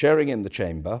chairing in the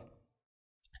chamber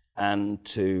and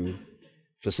to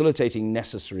facilitating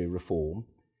necessary reform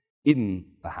in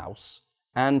the House,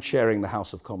 and chairing the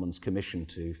House of Commons Commission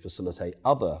to facilitate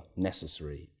other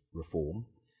necessary reform.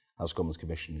 House of Commons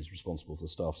Commission is responsible for the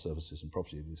staff services and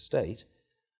property of the state.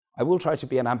 I will try to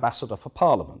be an ambassador for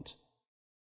Parliament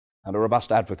and a robust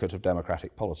advocate of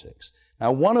democratic politics.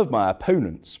 Now, one of my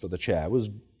opponents for the chair was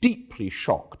deeply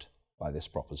shocked by this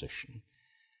proposition,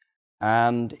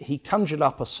 and he conjured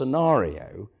up a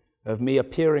scenario of me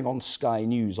appearing on Sky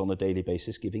News on a daily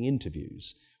basis giving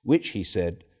interviews, which, he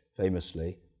said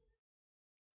famously,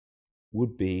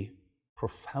 would be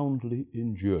profoundly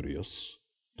injurious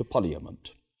to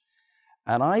Parliament.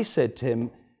 And I said to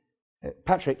him,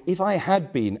 Patrick, if I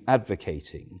had been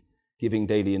advocating giving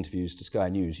daily interviews to Sky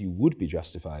News, you would be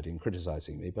justified in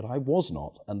criticising me, but I was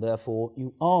not, and therefore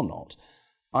you are not.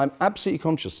 I'm absolutely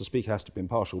conscious the Speaker has to be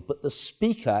impartial, but the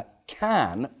Speaker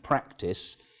can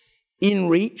practice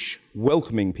in-reach,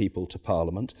 welcoming people to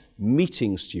Parliament,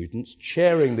 meeting students,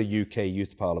 chairing the UK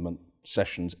Youth Parliament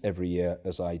sessions every year,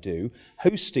 as I do,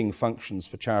 hosting functions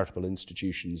for charitable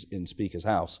institutions in Speaker's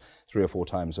House 3 or 4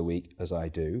 times a week, as I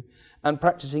do, and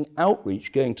practicing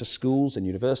outreach, going to schools and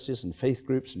universities and faith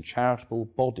groups and charitable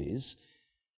bodies,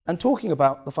 and talking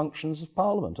about the functions of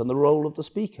Parliament and the role of the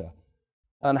Speaker,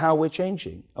 and how we're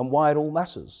changing, and why it all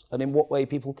matters, and in what way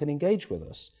people can engage with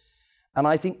us. And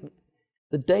I think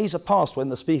the days are past when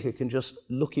the Speaker can just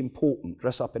look important,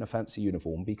 dress up in a fancy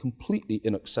uniform, be completely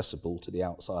inaccessible to the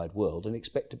outside world and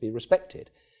expect to be respected.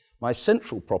 My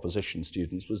central proposition,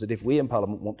 students, was that if we in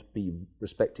Parliament want to be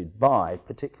respected by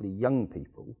particularly young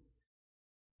people,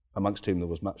 amongst whom there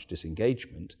was much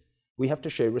disengagement, we have to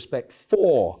show respect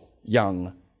for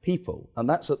young people, and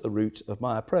that's at the root of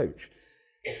my approach.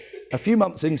 A few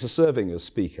months into serving as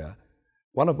Speaker,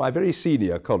 one of my very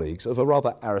senior colleagues of a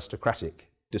rather aristocratic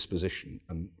disposition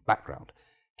and background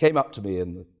came up to me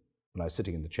when I was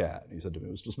sitting in the chair, and he said to me,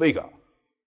 Mr. Speaker,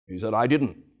 he said, I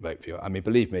didn't vote for you. I mean,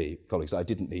 believe me, colleagues, I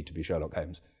didn't need to be Sherlock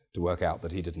Holmes to work out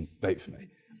that he didn't vote for me.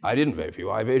 I didn't vote for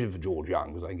you. I voted for George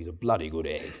Young because I think he's a bloody good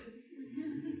egg.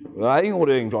 Well, I think you're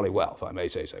doing jolly well, if I may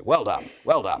say so. Well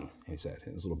done, he said,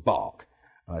 in a sort of bark.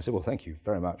 And I said, well, thank you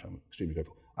very much. I'm extremely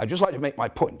grateful. I'd just like to make my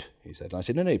point, he said. And I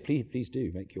said, no, please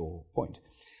do make your point.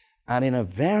 And in a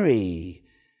very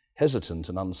hesitant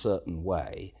and uncertain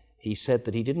way, he said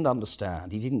that he didn't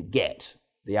understand, he didn't get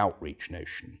the outreach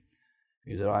notion.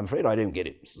 He said, I'm afraid I don't get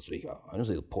it, Mr. Speaker. I don't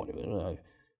see the point of it.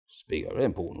 Speaker, a very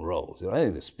important role. He said, I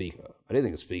don't think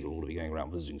the Speaker ought to be going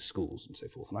around visiting schools and so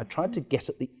forth. And I tried to get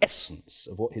at the essence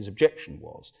of what his objection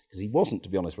was, because he wasn't, to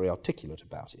be honest, very articulate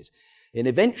about it. And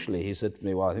eventually he said to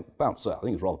me, well, I think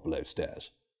it's rather below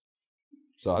stairs.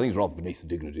 So I think it's rather beneath the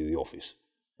dignity of the office.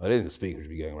 I don't think the Speaker should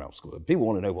be going around school. If people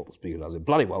want to know what the Speaker does, they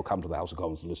bloody well come to the House of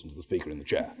Commons to listen to the Speaker in the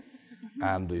chair.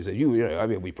 And he said,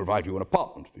 we provide you an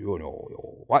apartment for you and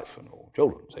your wife and your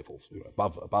children and so forth,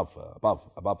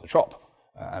 above the shop.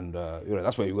 And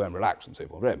that's where you go and relax and so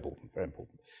forth. Very important, very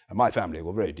important. And my family have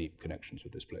got very deep connections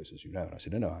with this place, as you know. And I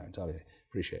said, no, I entirely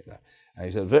appreciate that. And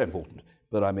he said, very important.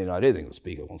 But I mean, I don't think the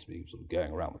Speaker wants to be sort of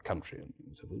going around the country and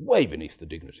so way beneath the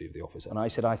dignity of the office. And I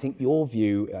said, I think your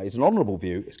view is an honourable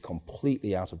view, is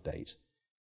completely out of date.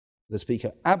 The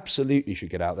Speaker absolutely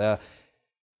should get out there.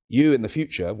 You in the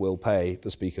future will pay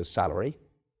the Speaker's salary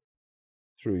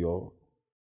through your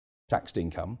taxed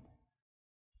income.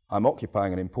 I'm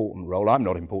occupying an important role. I'm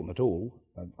not important at all,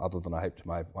 other than I hope to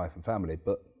my wife and family,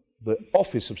 but the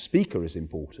office of Speaker is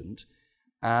important,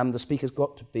 and the Speaker's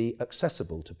got to be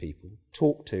accessible to people,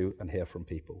 talk to and hear from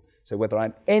people. So whether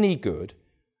I'm any good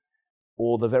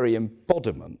or the very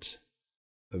embodiment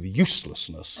of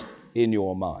uselessness in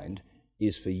your mind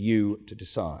is for you to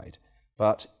decide.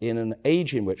 But in an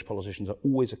age in which politicians are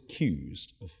always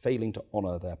accused of failing to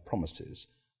honour their promises,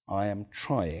 I am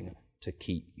trying to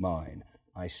keep mine.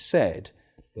 I said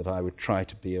that I would try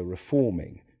to be a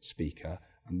reforming Speaker,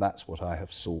 And that's what I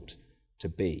have sought to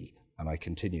be, and I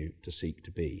continue to seek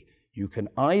to be. You can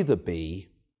either be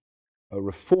a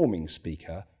reforming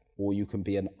speaker or you can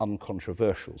be an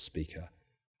uncontroversial speaker,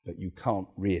 but you can't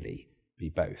really be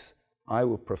both. I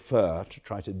would prefer to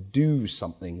try to do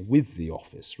something with the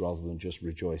office rather than just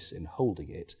rejoice in holding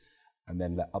it and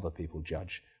then let other people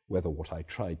judge whether what I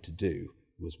tried to do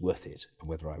was worth it and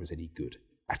whether I was any good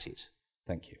at it.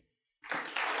 Thank you.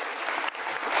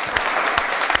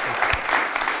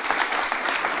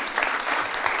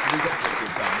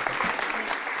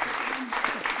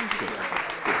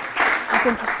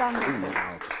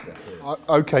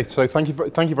 Okay, so thank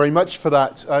you very much for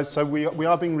that. So we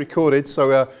are being recorded.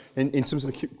 So in terms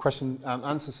of the question and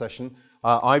answer session,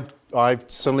 I've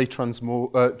suddenly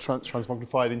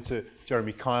transmogrified into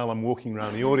Jeremy Kyle. I'm walking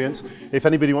around the audience. If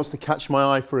anybody wants to catch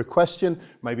my eye for a question,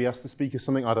 maybe ask the speaker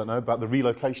something, I don't know, about the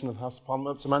relocation of the House of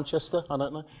Parliament to Manchester, I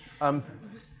don't know.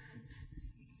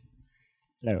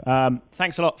 Hello.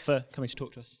 Thanks a lot for coming to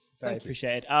talk to us. Very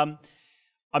appreciated.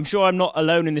 I'm sure I'm not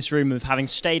alone in this room of having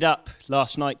stayed up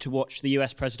last night to watch the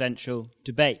US presidential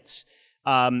debates.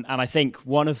 And I think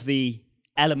one of the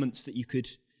elements that you could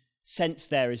sense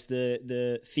there is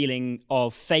the feeling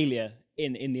of failure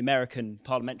in the American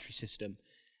parliamentary system.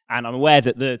 And I'm aware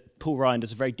that Paul Ryan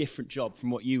does a very different job from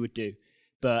what you would do.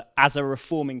 But as a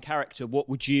reforming character, what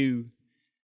would you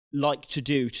like to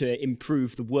do to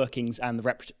improve the workings and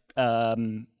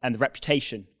the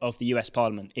reputation of the US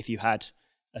Parliament if you had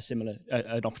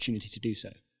an opportunity to do so?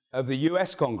 Of the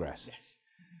US Congress? Yes.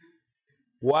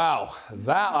 Wow,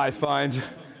 that I find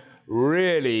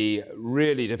really,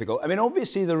 really difficult. I mean,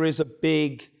 obviously there is a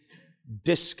big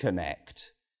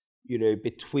disconnect,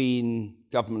 between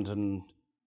government and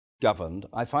governed.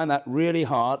 I find that really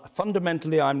hard.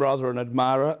 Fundamentally, I'm rather an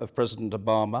admirer of President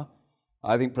Obama.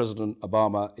 I think President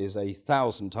Obama is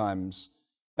 1,000 times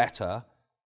better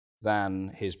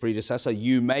than his predecessor.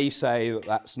 You may say that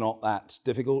that's not that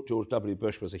difficult. George W.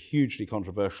 Bush was a hugely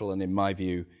controversial and, in my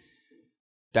view,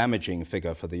 damaging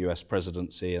figure for the US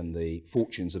presidency and the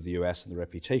fortunes of the US and the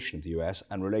reputation of the US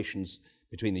and relations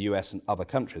between the US and other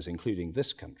countries, including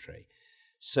this country.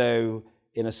 So,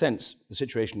 in a sense, the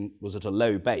situation was at a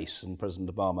low base and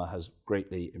President Obama has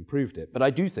greatly improved it. But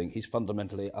I do think he's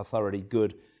fundamentally a thoroughly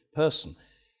good person.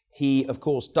 He, of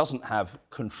course, doesn't have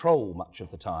control much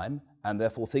of the time, and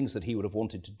therefore things that he would have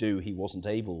wanted to do, he wasn't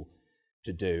able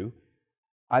to do.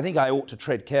 I think I ought to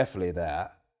tread carefully there.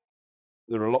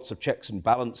 There are lots of checks and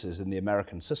balances in the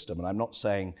American system, and I'm not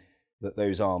saying that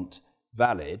those aren't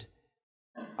valid.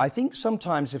 I think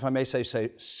sometimes, if I may say so,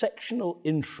 sectional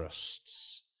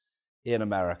interests in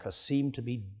America seem to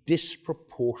be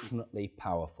disproportionately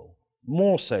powerful,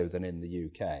 more so than in the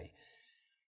UK.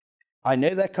 I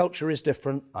know their culture is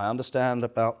different. I understand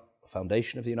about the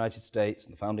foundation of the United States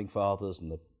and the founding fathers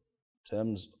and the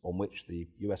terms on which the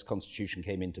US Constitution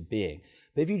came into being.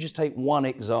 But if you just take one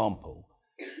example,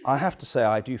 I have to say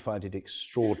I do find it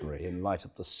extraordinary in light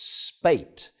of the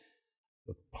spate,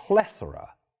 the plethora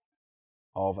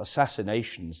of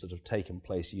assassinations that have taken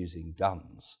place using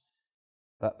guns,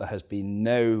 that there has been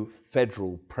no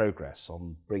federal progress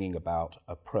on bringing about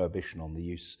a prohibition on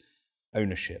the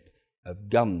ownership of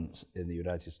guns in the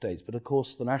United States. But of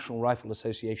course, the National Rifle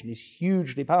Association is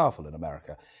hugely powerful in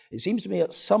America. It seems to me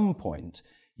at some point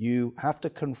you have to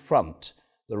confront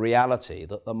the reality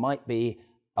that there might be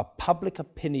a public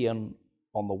opinion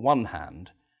on the one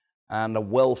hand and a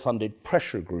well-funded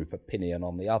pressure group opinion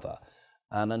on the other.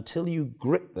 And until you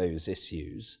grip those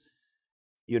issues,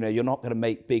 you're not going to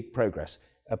make big progress.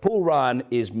 Paul Ryan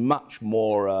is much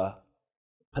more a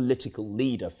political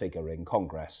leader figure in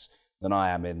Congress than I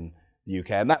am in the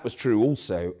UK. And that was true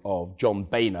also of John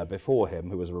Boehner before him,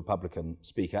 who was a Republican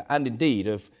speaker, and indeed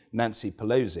of Nancy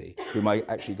Pelosi, whom I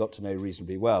actually got to know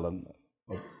reasonably well and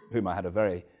of whom I had a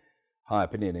very high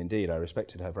opinion indeed. I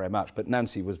respected her very much. But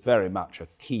Nancy was very much a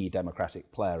key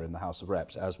Democratic player in the House of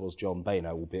Reps, as was John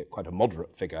Boehner, albeit quite a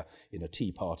moderate figure in a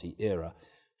Tea Party era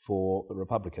for the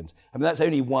Republicans. I mean, that's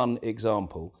only one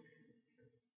example.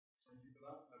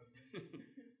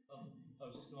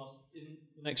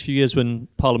 The next few years when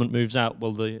Parliament moves out,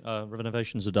 well, the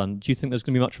renovations are done, do you think there's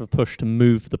going to be much of a push to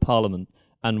move the Parliament?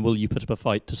 And will you put up a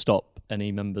fight to stop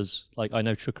any members? Like, I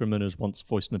know Chuka has once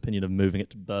voiced an opinion of moving it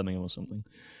to Birmingham or something.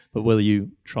 But will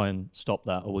you try and stop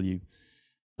that, or will you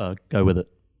go with it?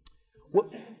 Well,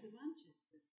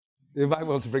 you might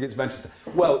want to bring it to Manchester.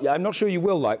 Well, yeah, I'm not sure you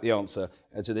will like the answer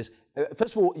to this.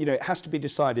 First of all, it has to be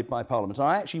decided by Parliament.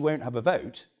 I actually won't have a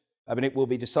vote. I mean, it will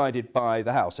be decided by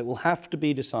the House. It will have to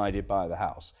be decided by the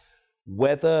House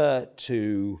whether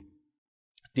to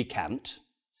decant,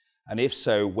 and if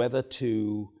so, whether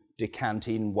to decant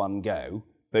in one go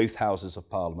both houses of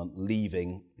Parliament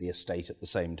leaving the estate at the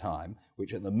same time,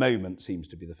 which at the moment seems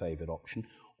to be the favoured option,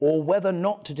 or whether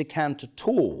not to decant at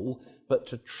all, but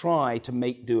to try to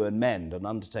make do and mend and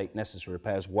undertake necessary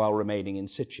repairs while remaining in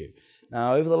situ.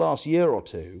 Now, over the last year or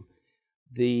two,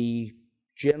 the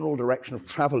general direction of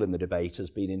travel in the debate has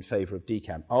been in favour of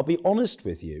decant. I'll be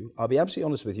absolutely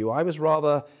honest with you, I was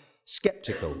rather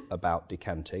sceptical about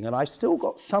decanting, and I've still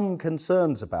got some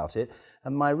concerns about it,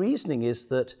 and my reasoning is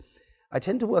that I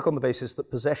tend to work on the basis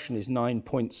that possession is 9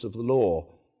 points of the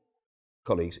law,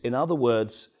 colleagues. In other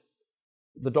words,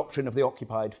 the doctrine of the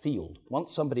occupied field.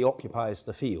 Once somebody occupies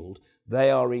the field, they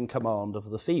are in command of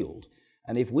the field.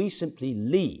 And if we simply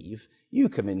leave, you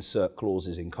can insert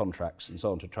clauses in contracts and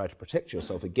so on to try to protect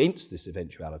yourself against this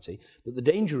eventuality, but the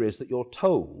danger is that you're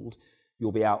told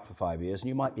you'll be out for 5 years and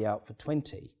you might be out for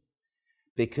 20.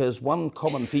 Because one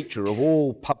common feature of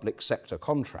all public sector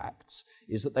contracts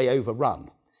is that they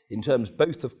overrun in terms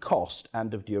both of cost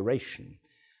and of duration.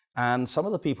 And some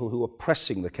of the people who were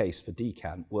pressing the case for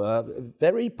decant were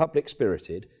very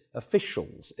public-spirited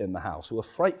officials in the House who were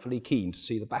frightfully keen to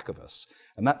see the back of us.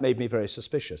 And that made me very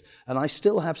suspicious. And I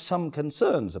still have some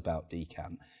concerns about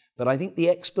decant, but I think the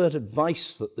expert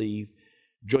advice that the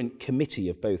joint committee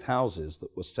of both houses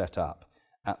that was set up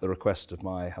at the request of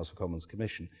my House of Commons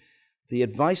Commission, the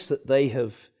advice that they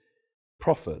have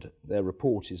proffered, their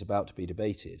report is about to be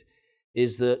debated,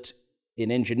 is that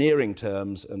in engineering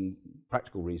terms and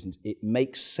practical reasons, it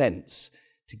makes sense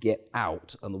to get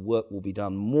out and the work will be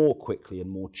done more quickly and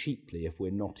more cheaply if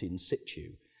we're not in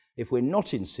situ. If we're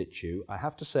not in situ, I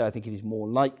have to say I think it is more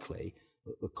likely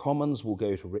that the Commons will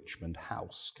go to Richmond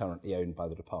House, currently owned by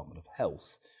the Department of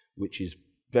Health, which is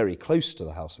very close to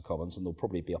the House of Commons, and there'll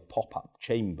probably be a pop-up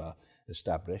chamber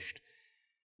established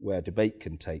where debate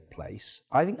can take place.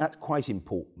 I think that's quite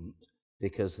important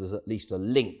because there's at least a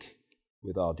link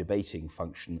with our debating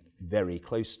function very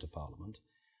close to Parliament.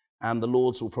 And the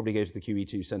Lords will probably go to the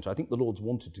QE2 Centre. I think the Lords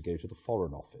wanted to go to the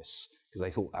Foreign Office because they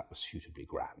thought that was suitably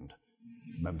grand,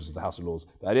 members of the House of Lords.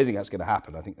 But I don't think that's going to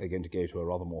happen. I think they're going to go to a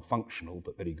rather more functional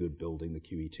but very good building, the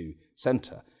QE2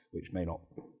 Centre, which may not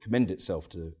commend itself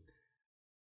to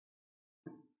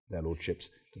their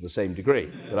lordships to the same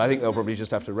degree. But I think they'll probably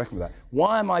just have to reckon with that.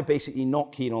 Why am I basically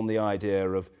not keen on the idea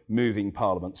of moving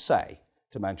Parliament, say,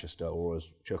 to Manchester, or as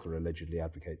Chucker allegedly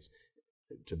advocates,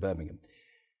 to Birmingham?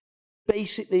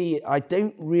 Basically, I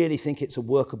don't really think it's a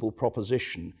workable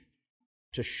proposition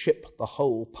to ship the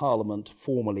whole Parliament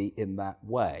formally in that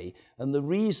way. And the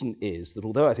reason is that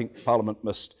although I think Parliament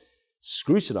must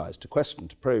scrutinise, to question,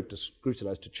 to probe, to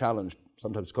scrutinise, to challenge,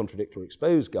 sometimes contradict or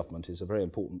expose government is a very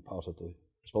important part of the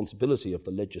responsibility of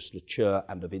the legislature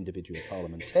and of individual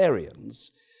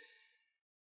parliamentarians,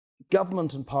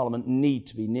 government and Parliament need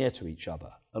to be near to each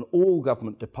other, and all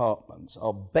government departments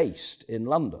are based in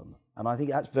London, and I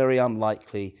think that's very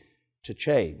unlikely to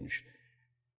change.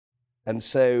 And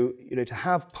so, to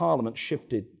have Parliament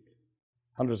shifted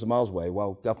hundreds of miles away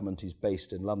while government is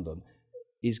based in London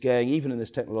is going, even in this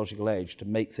technological age, to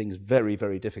make things very,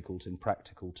 very difficult in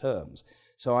practical terms.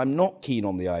 So I'm not keen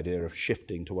on the idea of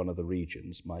shifting to one of the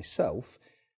regions myself.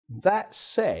 That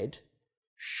said,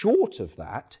 short of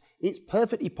that, it's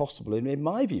perfectly possible, and in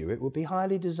my view, it would be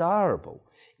highly desirable,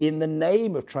 in the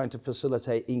name of trying to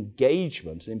facilitate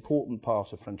engagement, an important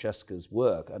part of Francesca's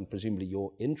work, and presumably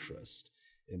your interest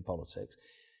in politics,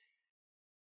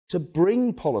 to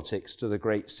bring politics to the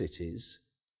great cities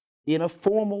in a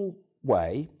formal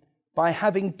way by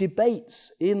having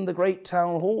debates in the great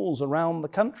town halls around the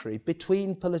country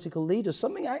between political leaders,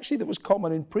 something actually that was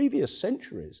common in previous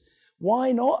centuries.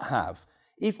 Why not have,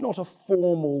 if not a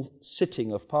formal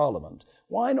sitting of Parliament,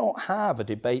 why not have a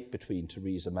debate between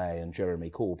Theresa May and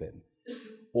Jeremy Corbyn,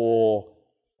 or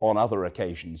on other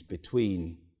occasions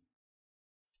between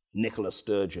Nicola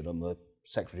Sturgeon and the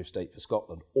Secretary of State for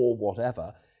Scotland, or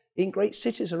whatever, in great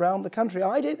cities around the country?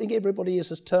 I don't think everybody is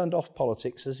as turned off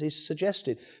politics as is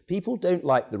suggested. People don't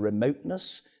like the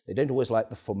remoteness, they don't always like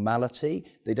the formality,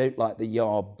 they don't like the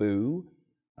yah-boo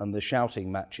and the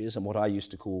shouting matches and what I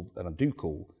used to call, and I do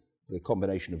call, the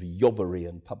combination of yobbery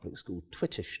and public school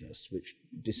twittishness, which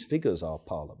disfigures our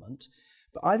Parliament.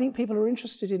 But I think people are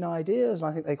interested in ideas, and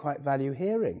I think they quite value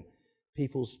hearing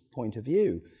people's point of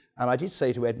view. And I did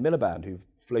say to Ed Miliband, who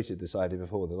floated this idea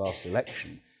before the last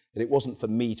election, that it wasn't for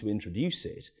me to introduce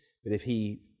it, but if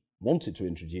he wanted to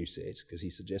introduce it, because he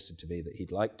suggested to me that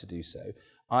he'd like to do so,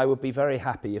 I would be very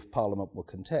happy if Parliament were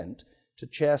content to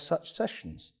chair such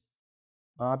sessions.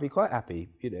 I'd be quite happy,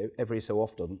 every so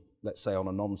often, let's say on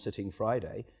a non-sitting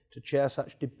Friday, to chair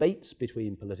such debates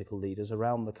between political leaders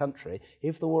around the country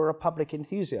if there were a public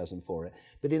enthusiasm for it.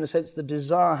 But in a sense, the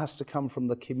desire has to come from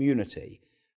the community.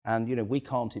 And, you know, we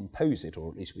can't impose it, or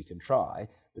at least we can try,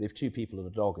 but if 2 people and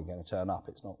a dog are going to turn up,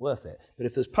 it's not worth it. But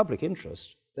if there's public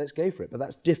interest, let's go for it. But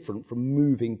that's different from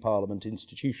moving Parliament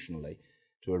institutionally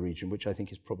to a region, which I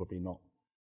think is probably not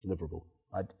deliverable.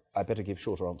 I better give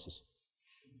shorter answers.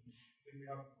 We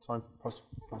have time for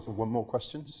perhaps one more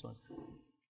question. So.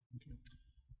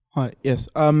 Hi, yes.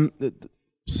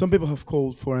 Some people have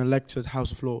called for an elected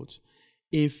House of Lords.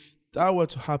 If that were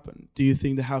to happen, do you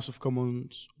think the House of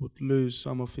Commons would lose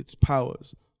some of its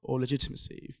powers or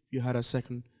legitimacy if you had a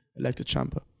second elected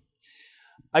chamber?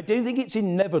 I don't think it's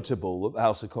inevitable that the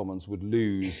House of Commons would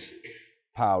lose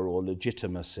power or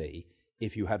legitimacy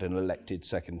if you had an elected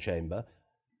second chamber.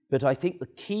 But I think the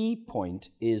key point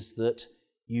is that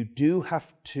you do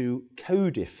have to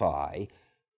codify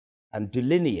and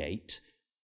delineate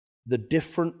the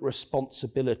different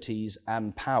responsibilities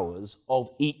and powers of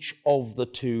each of the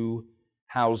 2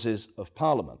 houses of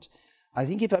Parliament. I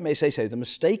think, if I may say so, the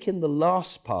mistake in the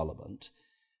last Parliament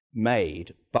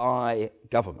made by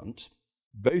government,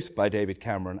 both by David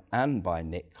Cameron and by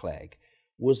Nick Clegg,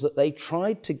 was that they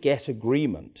tried to get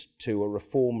agreement to a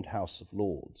reformed House of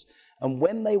Lords. And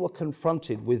when they were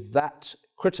confronted with that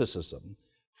criticism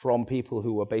from people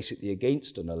who were basically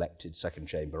against an elected second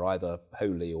chamber, either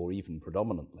wholly or even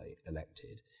predominantly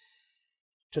elected,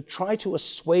 to try to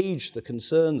assuage the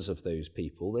concerns of those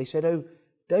people, they said, oh,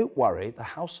 don't worry, the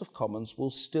House of Commons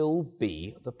will still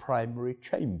be the primary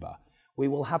chamber. We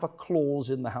will have a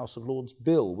clause in the House of Lords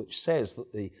bill which says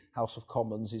that the House of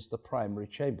Commons is the primary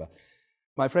chamber.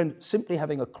 My friend, simply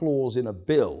having a clause in a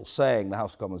bill saying the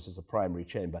House of Commons is the primary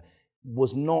chamber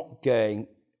was not going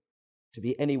to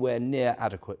be anywhere near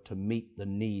adequate to meet the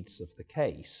needs of the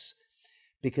case.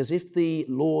 Because if the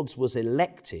Lords was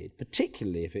elected,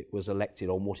 particularly if it was elected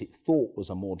on what it thought was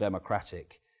a more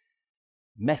democratic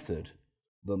method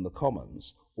than the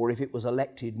Commons, or if it was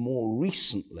elected more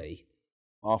recently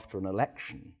after an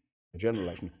election, a general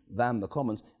election, than the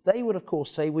Commons, they would, of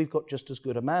course, say we've got just as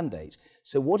good a mandate.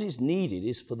 So what is needed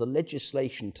is for the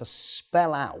legislation to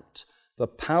spell out the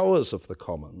powers of the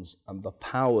Commons and the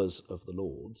powers of the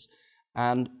Lords,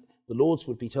 and the Lords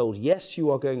would be told, yes,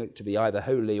 you are going to be either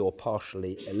wholly or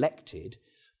partially elected,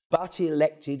 but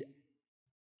elected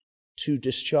to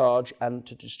discharge, and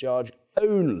to discharge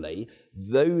only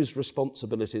those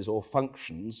responsibilities or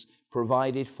functions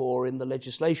provided for in the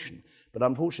legislation. But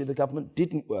unfortunately, the government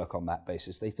didn't work on that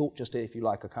basis. They thought just, if you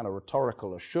like, a kind of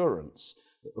rhetorical assurance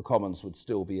that the Commons would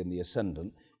still be in the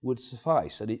ascendant would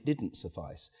suffice, and it didn't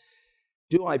suffice.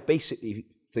 Do I basically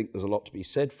think there's a lot to be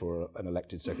said for an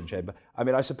elected second chamber? I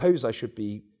mean, I suppose I should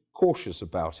be cautious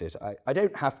about it. I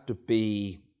don't have to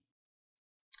be,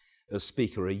 as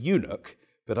Speaker, a eunuch,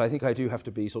 but I think I do have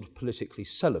to be sort of politically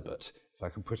celibate, if I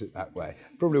can put it that way.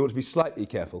 Probably ought to be slightly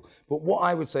careful. But what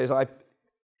I would say is I,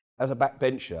 as a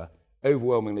backbencher,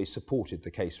 overwhelmingly supported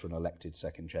the case for an elected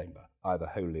second chamber, either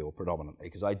wholly or predominantly,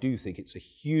 because I do think it's a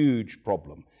huge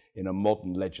problem in a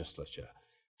modern legislature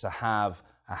to have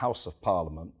a House of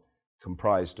Parliament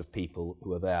comprised of people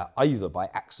who are there either by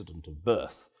accident of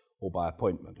birth or by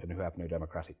appointment and who have no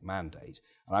democratic mandate.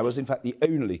 And I was, in fact, the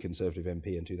only Conservative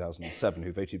MP in 2007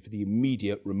 who voted for the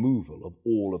immediate removal of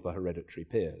all of the hereditary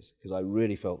peers, because I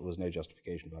really felt there was no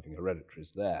justification for having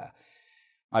hereditaries there.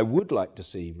 I would like to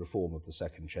see reform of the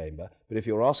second chamber, but if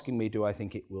you're asking me, do I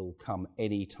think it will come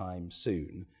any time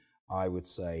soon, I would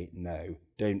say no.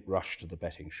 Don't rush to the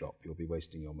betting shop. You'll be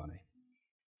wasting your money.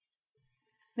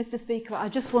 Mr. Speaker, I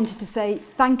just wanted to say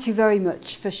thank you very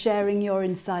much for sharing your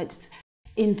insights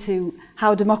into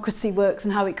how democracy works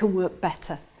and how it can work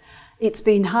better. It's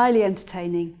been highly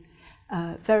entertaining,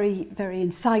 very, very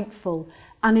insightful,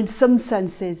 and in some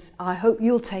senses, I hope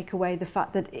you'll take away the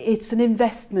fact that it's an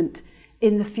investment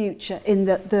in the future, in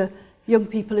that the young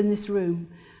people in this room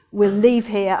will leave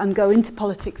here and go into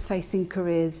politics facing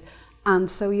careers,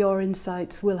 and so your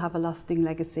insights will have a lasting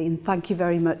legacy. And thank you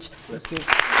very much. Thank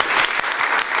you.